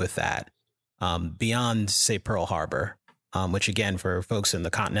history with that, beyond, say, Pearl Harbor, which, again, for folks in the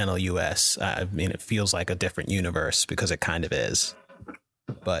continental U.S., it feels like a different universe because it kind of is.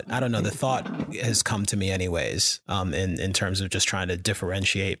 But I don't know. The thought has come to me anyways, in terms of just trying to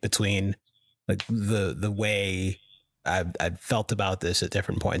differentiate between like the way I've felt about this at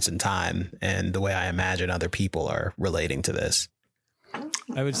different points in time and the way I imagine other people are relating to this.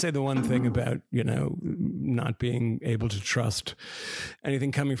 I would say the one thing about, not being able to trust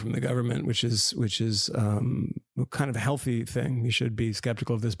anything coming from the government, which is kind of a healthy thing. You should be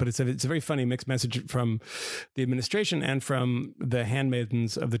skeptical of this, but it's a very funny mixed message from the administration and from the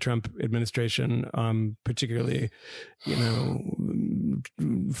handmaidens of the Trump administration, particularly,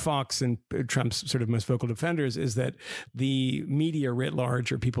 Fox and Trump's sort of most vocal defenders, is that the media writ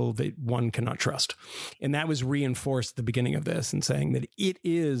large are people that one cannot trust. And that was reinforced at the beginning of this, and saying that it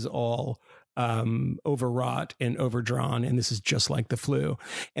is all overwrought and overdrawn, and this is just like the flu.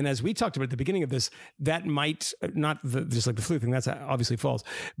 And as we talked about at the beginning of this, that might just like the flu thing, that's obviously false,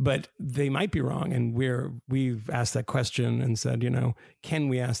 but they might be wrong. And we've asked that question and said, can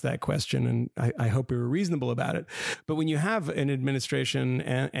we ask that question? And I hope we were reasonable about it. But when you have an administration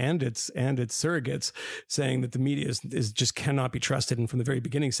and its surrogates saying that the media is just cannot be trusted, and from the very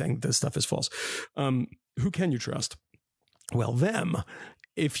beginning saying that this stuff is false, who can you trust? Well, them.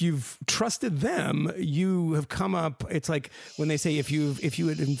 If you've trusted them, you have come up. It's like when they say if you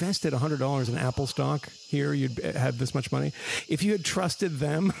had invested $100 in Apple stock here, you'd have this much money. If you had trusted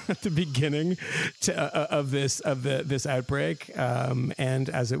them at the beginning of this outbreak, and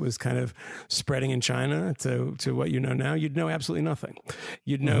as it was kind of spreading in China to what you know now, you'd know absolutely nothing.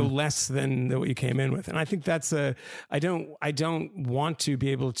 You'd know less than what you came in with. And I think that's I don't want to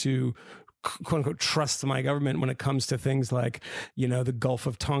be able to, quote unquote, trust my government when it comes to things like, the Gulf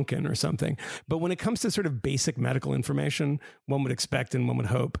of Tonkin or something. But when it comes to sort of basic medical information, one would expect and one would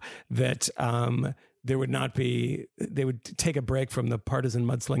hope that they would take a break from the partisan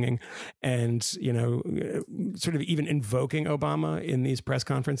mudslinging and, sort of even invoking Obama in these press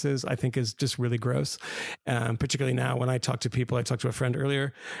conferences, I think is just really gross. Particularly now when I talk to people, I talked to a friend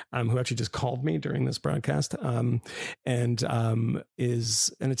earlier who actually just called me during this broadcast and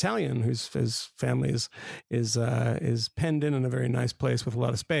is an Italian whose family is penned in a very nice place with a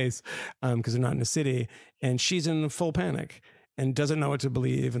lot of space because they're not in a city, and she's in full panic and doesn't know what to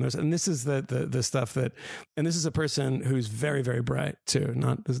believe. And this is the stuff that, and this is a person who's very, very bright too.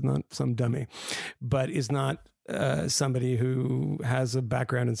 Is not some dummy, but is not somebody who has a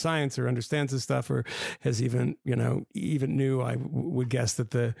background in science or understands this stuff, or has even knew, I would guess,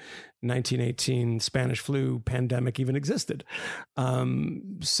 that the 1918 Spanish flu pandemic even existed.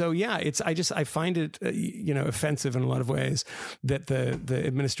 So yeah, I find it, offensive in a lot of ways that the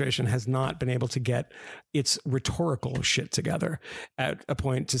administration has not been able to get its rhetorical shit together at a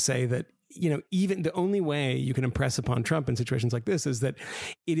point to say that even the only way you can impress upon Trump in situations like this is that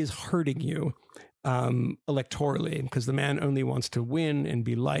it is hurting you electorally, because the man only wants to win and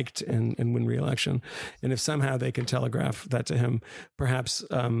be liked and win re-election. And if somehow they can telegraph that to him, perhaps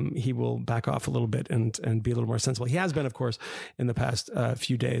he will back off a little bit and be a little more sensible. He has been, of course, in the past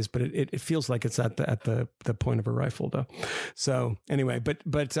few days, but it feels like it's at the point of a rifle, though. So anyway, but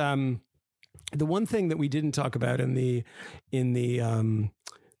the one thing that we didn't talk about in the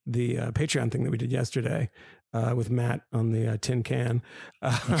Patreon thing that we did yesterday, with Matt on the tin can,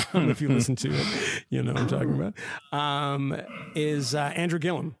 if you listen to it, you know what I'm talking about, is Andrew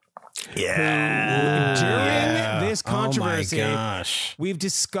Gillum. Yeah. Who, during this controversy, oh my gosh, we've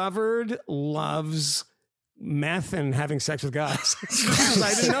discovered loves meth and having sex with guys.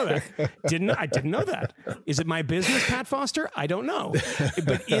 I didn't know that. I didn't know that. Is it my business, Pat Foster? I don't know.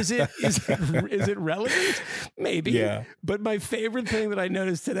 But is it relevant? Maybe. Yeah. But my favorite thing that I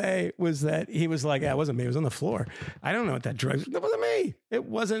noticed today was that he was like, "Yeah, it wasn't me. It was on the floor. I don't know what that drug. That wasn't me. It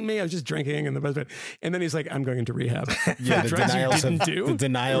wasn't me. I was just drinking in the bed." And then he's like, "I'm going to rehab." Yeah, the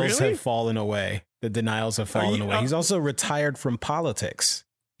denials Really? have fallen away. The denials have fallen away. He's also retired from politics.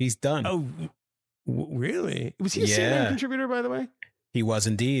 He's done. Oh. Really? Was he a CNN contributor, by the way? He was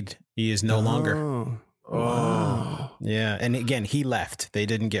indeed. He is no longer. Oh. Yeah. And again, he left. They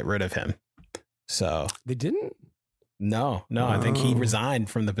didn't get rid of him. So they didn't? No. I think he resigned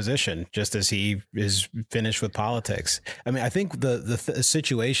from the position just as he is finished with politics. I mean, I think the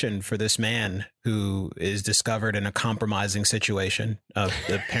situation for this man who is discovered in a compromising situation,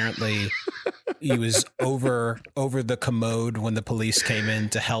 apparently he was over the commode when the police came in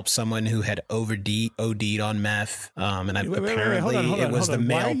to help someone who had OD'd on meth. And apparently it was the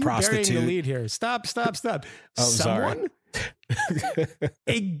male prostitute. Burying the lead here. Stop. Oh, Someone?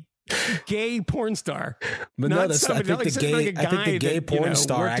 A gay porn star. But no, I think the gay porn that,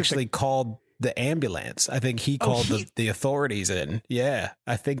 star actually called the ambulance. I think he called the authorities in. Yeah,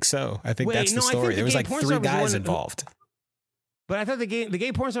 I think so. I think that's the story. There was like 3 guys involved. But I thought the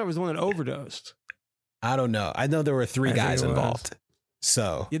gay porn star was the one that overdosed. I don't know. I know there were 3 guys involved.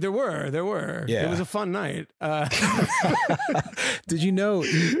 So yeah, there were. Yeah. It was a fun night. Did you know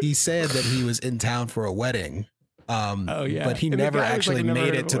he said that he was in town for a wedding? But he never actually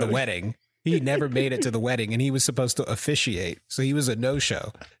made it to the wedding. He never made it to the wedding, and he was supposed to officiate. So he was a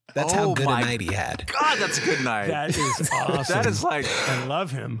no-show. That's how good a night he had. God, that's a good night. That is awesome. That is like, I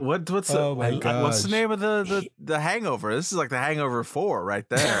love him. What's the name of the Hangover? This is like the Hangover 4 right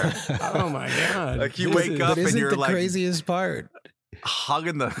there. Oh my God. Like you wake up and you're like, craziest part,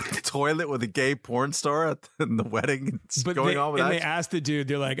 hugging the toilet with a gay porn star at the wedding. Going on with that. And they asked the dude,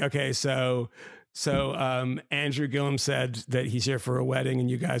 they're like, okay, so Andrew Gillum said that he's here for a wedding and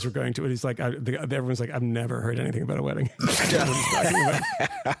you guys are going to it. He's like, everyone's like, I've never heard anything about a wedding.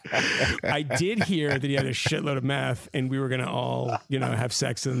 I did hear that he had a shitload of meth and we were going to all, have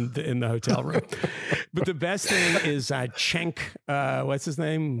sex in the hotel room. But the best thing is Cenk, what's his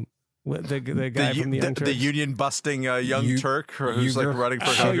name? The guy from the Young Turks? The union busting young Turk who's like running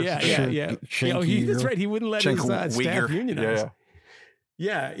for Congress. Yeah. That's right. He wouldn't let his staff unionize.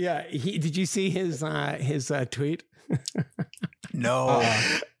 Yeah. Did you see his tweet? No.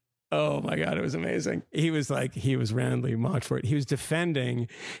 Oh my God, it was amazing. He was roundly mocked for it. He was defending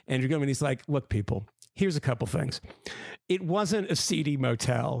Andrew Gillum. He's like, look, people, here's a couple things. It wasn't a seedy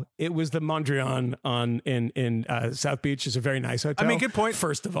motel. It was the Mondrian in South Beach. It's a very nice hotel. I mean, good point.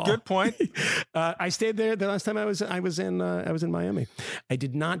 First of all, good point. I stayed there the last time I was in Miami. I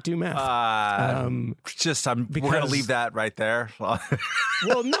did not do meth. We're gonna leave that right there. Well,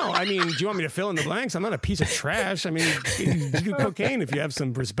 no. I mean, do you want me to fill in the blanks? I'm not a piece of trash. I mean, you do cocaine if you have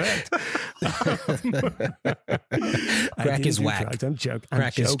some respect. Crack is whack. Drugs. I'm joking.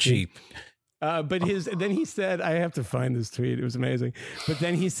 Crack is cheap. But then he said, I have to find this tweet. It was amazing. But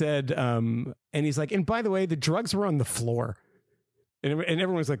then he said, and he's like, and by the way, the drugs were on the floor. And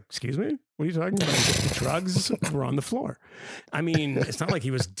everyone's like, excuse me? What are you talking about? The drugs were on the floor. I mean, it's not like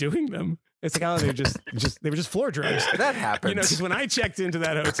he was doing them. It's like, they were just floor drugs. That happened. Because when I checked into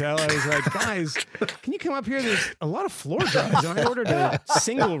that hotel, I was like, guys, can you come up here? There's a lot of floor drugs. And I ordered a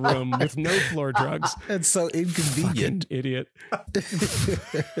single room with no floor drugs. That's so inconvenient. Fucking idiot.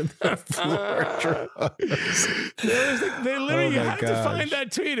 Floor drugs. They literally had to find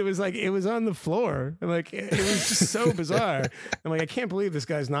that tweet. It was like, it was on the floor. And like, it was just so bizarre. I'm like, I can't believe this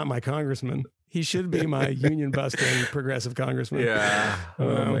guy's not my congressman. He should be my union busting progressive congressman. Yeah.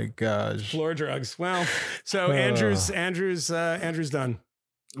 Oh my gosh. Floor drugs. Well, so Andrew's done.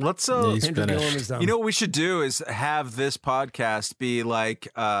 Let's He's Andrew Gillum is done. You know what we should do is have this podcast be like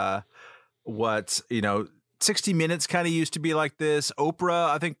what 60 Minutes kind of used to be like this. Oprah,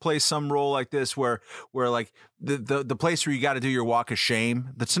 I think, plays some role like this, where like the place where you got to do your walk of shame.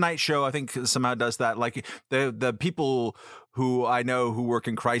 The Tonight Show, I think, somehow does that. Like the people who I know who work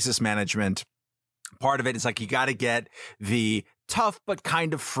in crisis management, part of it is like you got to get the tough but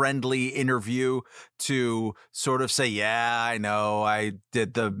kind of friendly interview to sort of say, yeah, I know I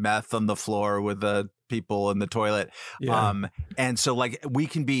did the meth on the floor with the people in the toilet. And so like we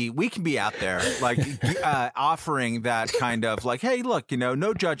can be out there like offering that kind of like, hey, look,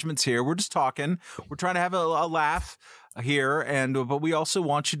 no judgments here. We're just talking. We're trying to have a laugh here, but we also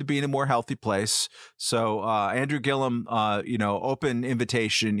want you to be in a more healthy place. So Andrew Gillum, open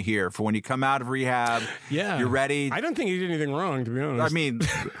invitation here for when you come out of rehab. Yeah, you're ready. I don't think he did anything wrong, to be honest. I mean,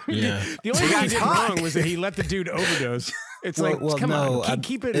 yeah, the only thing he did wrong was that he let the dude overdose. It's come on,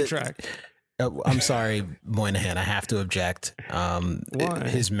 keep it in track. I'm sorry, Moynihan. I have to object. Why?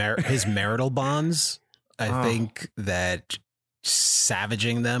 His marital bonds. I think that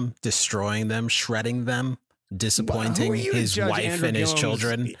savaging them, destroying them, shredding them, disappointing his wife and his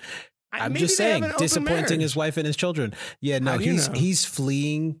children. I'm just saying, disappointing his wife and his children. Yeah, no, he's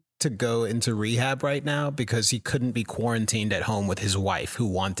fleeing to go into rehab right now because he couldn't be quarantined at home with his wife who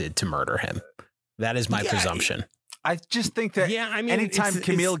wanted to murder him. That is my presumption. I just think that anytime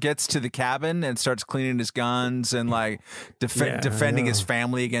Camille gets to the cabin and starts cleaning his guns and like defending his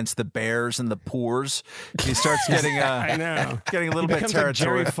family against the bears and the poors, he starts getting getting a little bit territorial. Like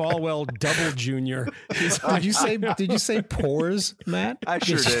Jerry Falwell double junior. Did you say poors, Matt? I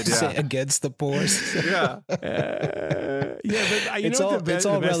sure did. Yeah. Say against the poors. Yeah. But it's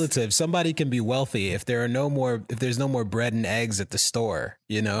all relative. Somebody can be wealthy if there's no more bread and eggs at the store,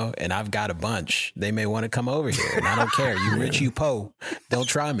 and I've got a bunch. They may want to come over here. And I don't care. You rich, you po. Don't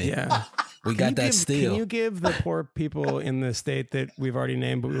try me. Yeah. We got that steel. Can you give the poor people in the state that we've already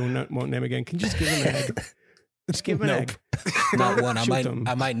named, but we won't name again? Can you just give them an egg? Just give them an egg. Not one.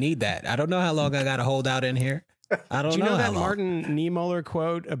 I might need that. I don't know how long I got to hold out in here. I don't know. Do you know that Martin Niemöller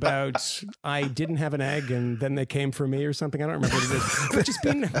quote about I didn't have an egg and then they came for me or something? I don't remember what it is. But just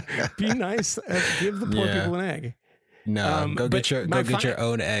be nice. Give the poor people an egg. No, go get your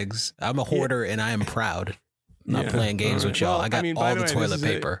own eggs. I'm a hoarder and I am proud. I'm not playing games with y'all. I got all the toilet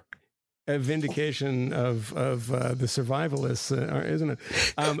paper. A vindication of the survivalists, isn't it?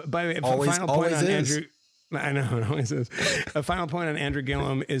 By the way, final point on Andrew. I know it always is. A final point on Andrew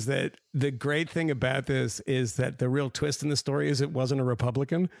Gillum is that the great thing about this is that the real twist in the story is it wasn't a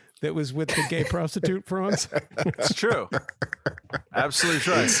Republican that was with the gay prostitute for once. It's true. Absolutely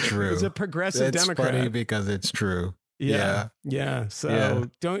true. It's true. It was a progressive Democrat. It's funny because it's true. Yeah. So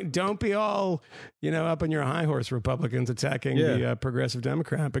don't be all, up on your high horse, Republicans attacking the progressive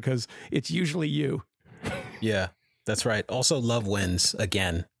Democrat, because it's usually you. Yeah, that's right. Also, love wins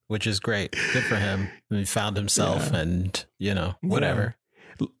again, which is great. Good for him. He found himself and, whatever.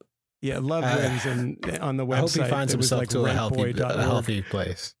 Yeah, love wins. And on the website, I hope he finds himself to a healthy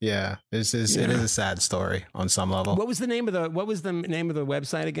place. Yeah, it is a sad story on some level. What was the name of the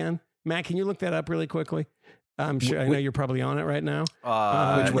website again? Matt, can you look that up really quickly? I'm sure. I know you're probably on it right now.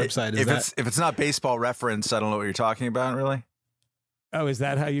 Which website is that? If it's not Baseball Reference, I don't know what you're talking about, really. Oh, is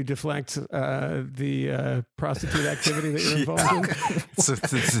that how you deflect the prostitute activity that you're involved in?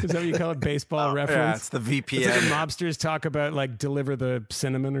 Is that what you call it? Baseball Reference? Yeah, it's the VPN. It's like when mobsters talk about like deliver the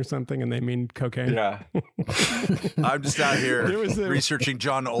cinnamon or something, and they mean cocaine. Yeah. I'm just out here researching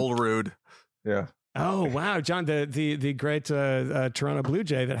John Olerud. Yeah. Oh wow, John, the great Toronto Blue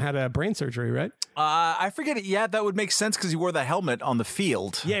Jay that had a brain surgery, right? I forget it. Yeah, that would make sense because he wore the helmet on the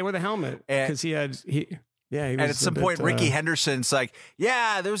field. Yeah, he wore the helmet because he was and at some point, Ricky Henderson's like,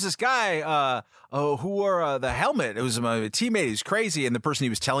 yeah, there was this guy who wore the helmet. It was my teammate. He's crazy. And the person he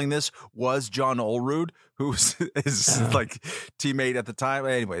was telling this was John Olerud, who was his teammate at the time.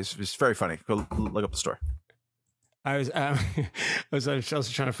 Anyways, it's very funny. Go look up the story. I was also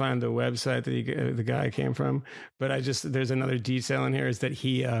trying to find the website that the guy came from, but there's another detail in here is that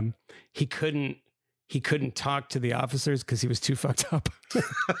he couldn't talk to the officers because he was too fucked up.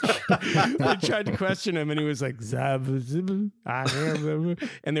 They tried to question him and he was like, and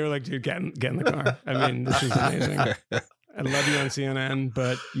they were like, dude, get in the car. I mean, this is amazing. I love you on CNN,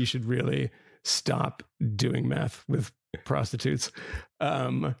 but you should really stop doing meth with prostitutes.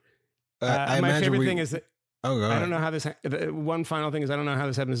 My favorite thing is that I don't know how this. One final thing is I don't know how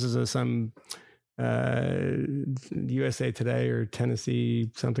this happens. This is some USA Today or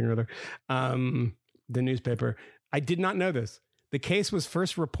Tennessee something or other. The newspaper. I did not know this. The case was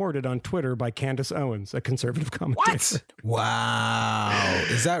first reported on Twitter by Candace Owens, a conservative commentator. What? Wow.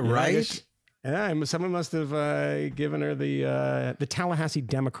 Is that right? Yeah, someone must have given her the Tallahassee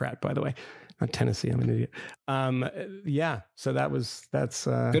Democrat, by the way. not Tennessee. I'm an idiot. Yeah. So that's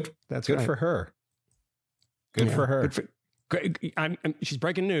Good. That's Good right. for her. Good for her. Great. She's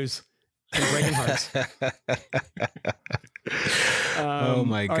breaking news and breaking hearts. Oh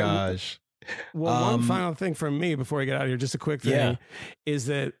my all right, gosh. well, one final thing from me before I get out of here, just a quick thing, is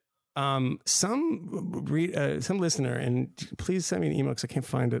that some listener, and please send me an email because I can't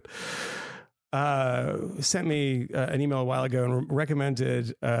find it, sent me an email a while ago and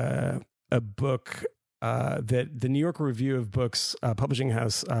recommended a book that the New York Review of Books publishing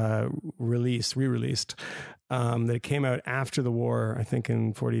house re-released, that it came out after the war, I think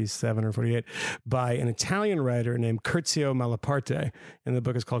in 47 or 48, by an Italian writer named Curzio Malaparte, and the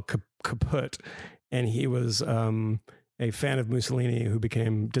book is called Kaput, and he was a fan of Mussolini who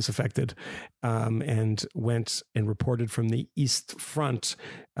became disaffected and went and reported from the East Front,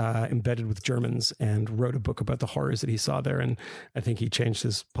 embedded with Germans, and wrote a book about the horrors that he saw there. And I think he changed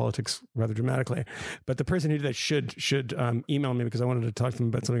his politics rather dramatically. But the person who did that should email me, because I wanted to talk to them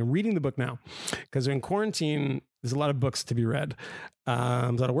about something. I'm reading the book now because in quarantine, there's a lot of books to be read. There's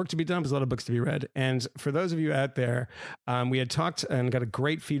a lot of work to be done. There's a lot of books to be read. And for those of you out there, we had talked and got a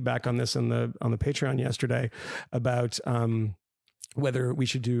great feedback on this on the Patreon yesterday about whether we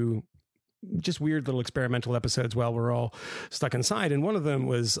should do just weird little experimental episodes while we're all stuck inside. And one of them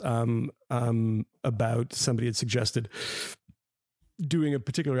was about somebody had suggested doing a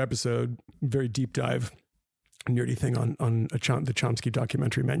particular episode, very deep dive, nerdy thing on the Chomsky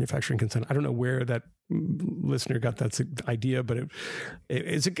documentary, Manufacturing Consent. I don't know where that listener got that idea, but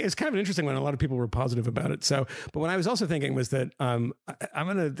it's kind of an interesting one. A lot of people were positive about it. So, but what I was also thinking was that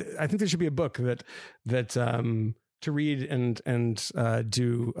I think there should be a book that to read and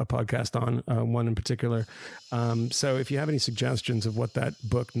do a podcast on, one in particular. So if you have any suggestions of what that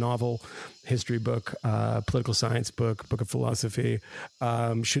book, novel, history book, political science book of philosophy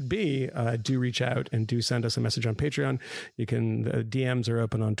should be, do reach out and do send us a message on Patreon. You can, DMs are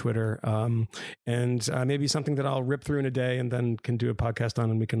open on Twitter, and maybe something that I'll rip through in a day and then can do a podcast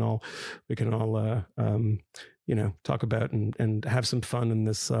on, and we can all talk about and have some fun in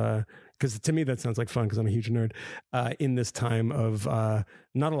this, because to me that sounds like fun, because I'm a huge nerd, in this time of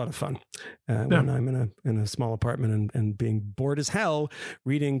not a lot of fun, when I'm in a small apartment and being bored as hell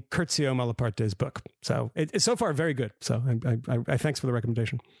reading Curzio Malaparte's book. So it's so far very good. So I thanks for the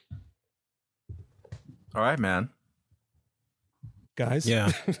recommendation. All right, man. Guys.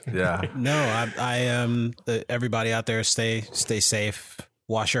 Yeah. Yeah. No, I everybody out there, stay safe.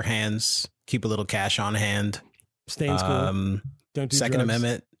 Wash your hands. Keep a little cash on hand. Stay in school. Don't do Second drugs.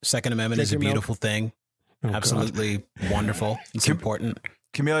 Amendment. Second Amendment Drink is a your milk. beautiful thing. Oh, Absolutely wonderful. It's important.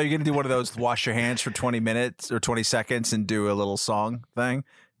 Camille, are you going to do one of those wash your hands for 20 minutes or 20 seconds and do a little song thing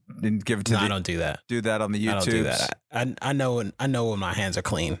and give it to No, I don't do that. do that on the YouTube? I don't do that. I know when my hands are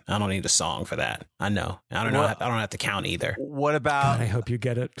clean. I don't need a song for that. I know. I don't know. I don't have to count either. What about I hope you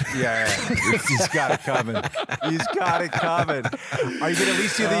get it. Yeah, he's got it coming. He's got it coming. Are you going to at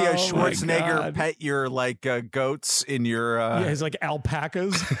least do the Oh, my Schwarzenegger God. pet your goats in your? Yeah, he's like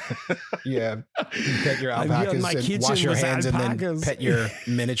alpacas. Yeah, you pet your I'm here in my kitchen wash your with hands and then alpacas. pet your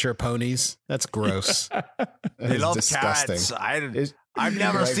miniature ponies. That's gross. They love disgusting. carrots. I've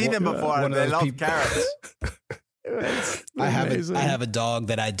never like seen them before. one of They those love people- carrots. I Amazing. have a dog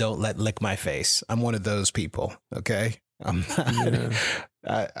that I don't let lick my face. I'm one of those people. Okay, I'm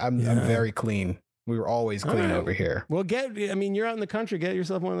not, I'm very clean. We were always clean right. over here. Well, you're out in the country, get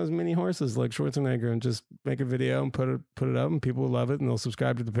yourself one of those mini horses like Schwarzenegger and just make a video and put it up, and people will love it and they'll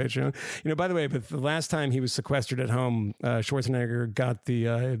subscribe to the Patreon. By the way, but the last time he was sequestered at home, Schwarzenegger got the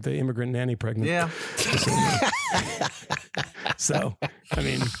immigrant nanny pregnant. Yeah. So,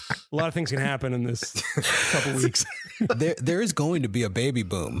 a lot of things can happen in this couple weeks. There is going to be a baby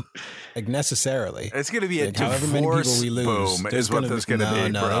boom, like necessarily. It's going to be a Like, however many people divorce we lose, boom there's is what gonna there's be- going to be,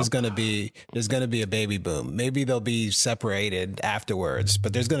 no, bro. there's going to be a baby boom. Maybe they'll be separated afterwards,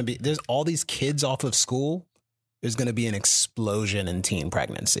 but there's all these kids off of school. There's going to be an explosion in teen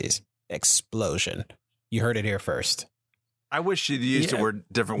pregnancies. Explosion. You heard it here first. I wish you'd used a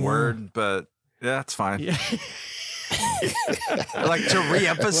different word, but yeah, it's fine. Yeah. Like to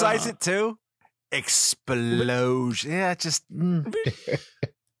re-emphasize Wow. it too. Explosion. Yeah, just.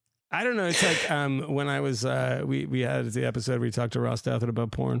 I don't know. It's like when I was we had the episode where we talked to Ross Douthit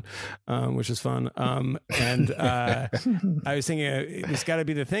about porn, which is fun. And I was thinking it's got to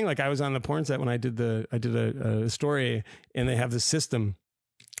be the thing. Like I was on the porn set when I did a story, and they have this system.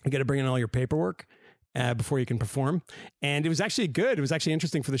 You got to bring in all your paperwork before you can perform, and it was actually good. It was actually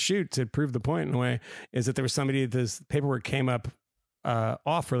interesting for the shoot to prove the point in a way. Is that there was somebody this paperwork came up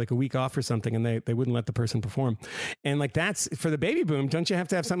off for like a week off or something, and they wouldn't let the person perform. And like that's for the baby boom. Don't you have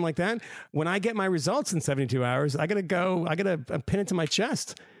to have something like that? When I get my results in 72 hours, I gotta pin it to my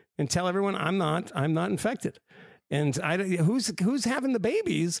chest and tell everyone I'm not infected. And who's having the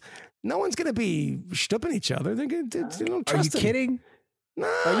babies? No one's gonna be stupping each other. They don't trust. Are you them. kidding?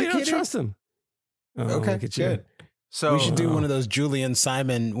 No, you don't trust them. Oh, Okay, look at you. good. So We should do one of those Julian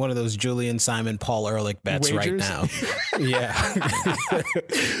Simon, Paul Ehrlich bets right Wagers? now. Yeah.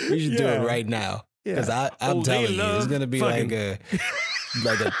 We should do it right now. Because I'm telling you, it's going to be like a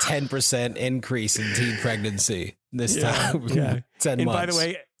 10% increase in teen pregnancy this time. Yeah. 10 And months. by the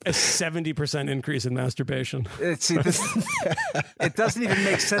way, a 70% increase in masturbation. see, it doesn't even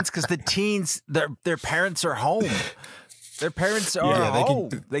make sense because the teens, their parents are home. Their parents are home.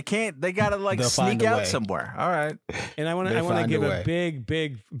 They gotta like They'll sneak find a out way. somewhere. All right. And I want to find give a a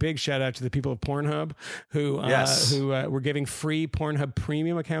way. big shout out to the people of Pornhub who were giving free Pornhub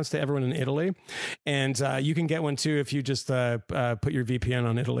premium accounts to everyone in Italy, and you can get one too if you just put your VPN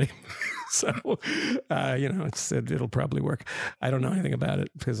on Italy. So it'll probably work. I don't know anything about it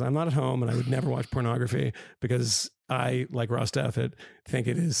because I'm not at home and I would never watch pornography because I, like Ross Stafford, think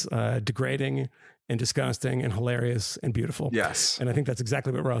it is degrading and disgusting and hilarious and beautiful. Yes. And I think that's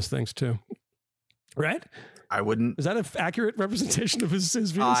exactly what Ross thinks too. Right? I wouldn't. Is that an accurate representation of his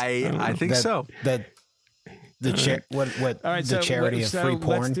views? I think so. That the All right, the charity of free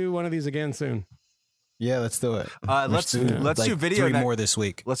porn. Let's do one of these again soon. Yeah, let's do it. Let's do like video 3 more this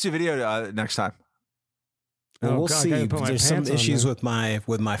week. Let's do video next time. Well, we'll God, I see. gotta put my There's some pants on, issues man.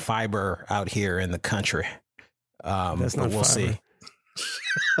 with my fiber out here in the country. That's but not we'll fiber. see.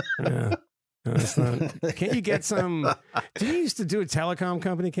 Yeah. No, it's not. Can't you get some? Didn't you used to do a telecom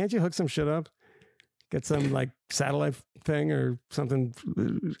company? Can't you hook some shit up? Get some like satellite thing or something.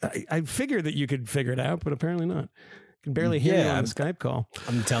 I figured that you could figure it out, but apparently not. Can barely hear you on a Skype call.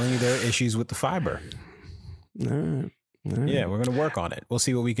 I'm telling you, there are issues with the fiber. All right. Yeah, we're going to work on it. We'll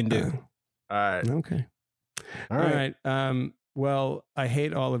see what we can do. All right. Okay. All right. Well, I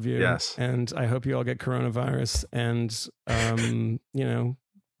hate all of you. Yes. And I hope you all get coronavirus and,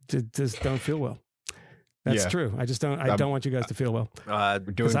 just don't feel well. That's true. I just don't, I don't want you guys to feel well. We're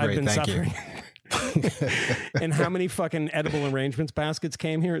doing I've great. been Thank suffering. And how many fucking edible arrangements baskets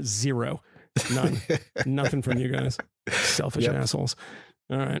came here? 0. None. Nothing from you guys. Selfish assholes.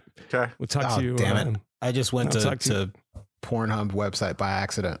 All right. Okay. We'll talk to you. Damn it. I just went I'll talk to Pornhub website by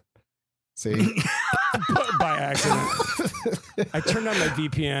accident. See? by accident. I turned on my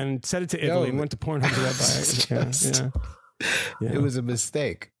VPN, set it to Italy, and went to Pornhub web by accident. Yeah. It was a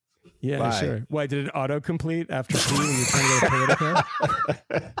mistake. Yeah, Bye. sure. Why did it autocomplete after P when you're trying to go to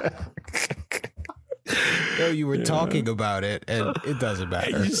Politico? No, you were talking about it, and it doesn't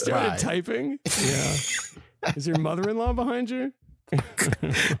matter. You started Bye. typing? Yeah. Is your mother-in-law behind you?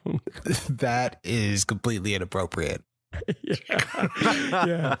 That is completely inappropriate.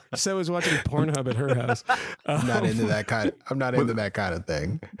 Yeah. So is watching Pornhub at her house. I'm not into that kind. I'm not into that kind of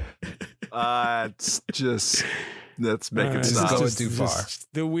thing. It's just let's make All it right, stop. going too far.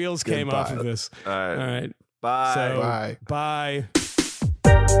 The wheels came off of Goodbye. this. All right. All right. Bye. So, Bye. bye.